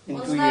 Yes, in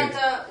Он 2 знает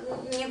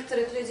years.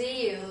 некоторых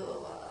людей,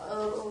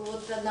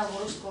 вот одного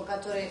русского,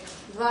 который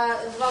 2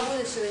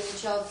 года всего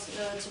изучал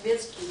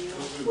тибетский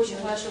и очень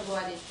хорошо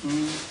говорит.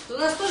 У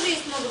нас тоже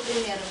есть много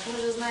примеров,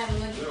 мы же знаем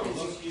многих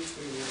людей.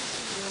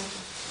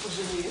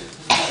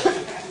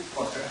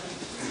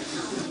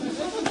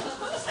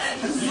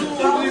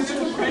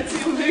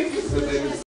 Противник.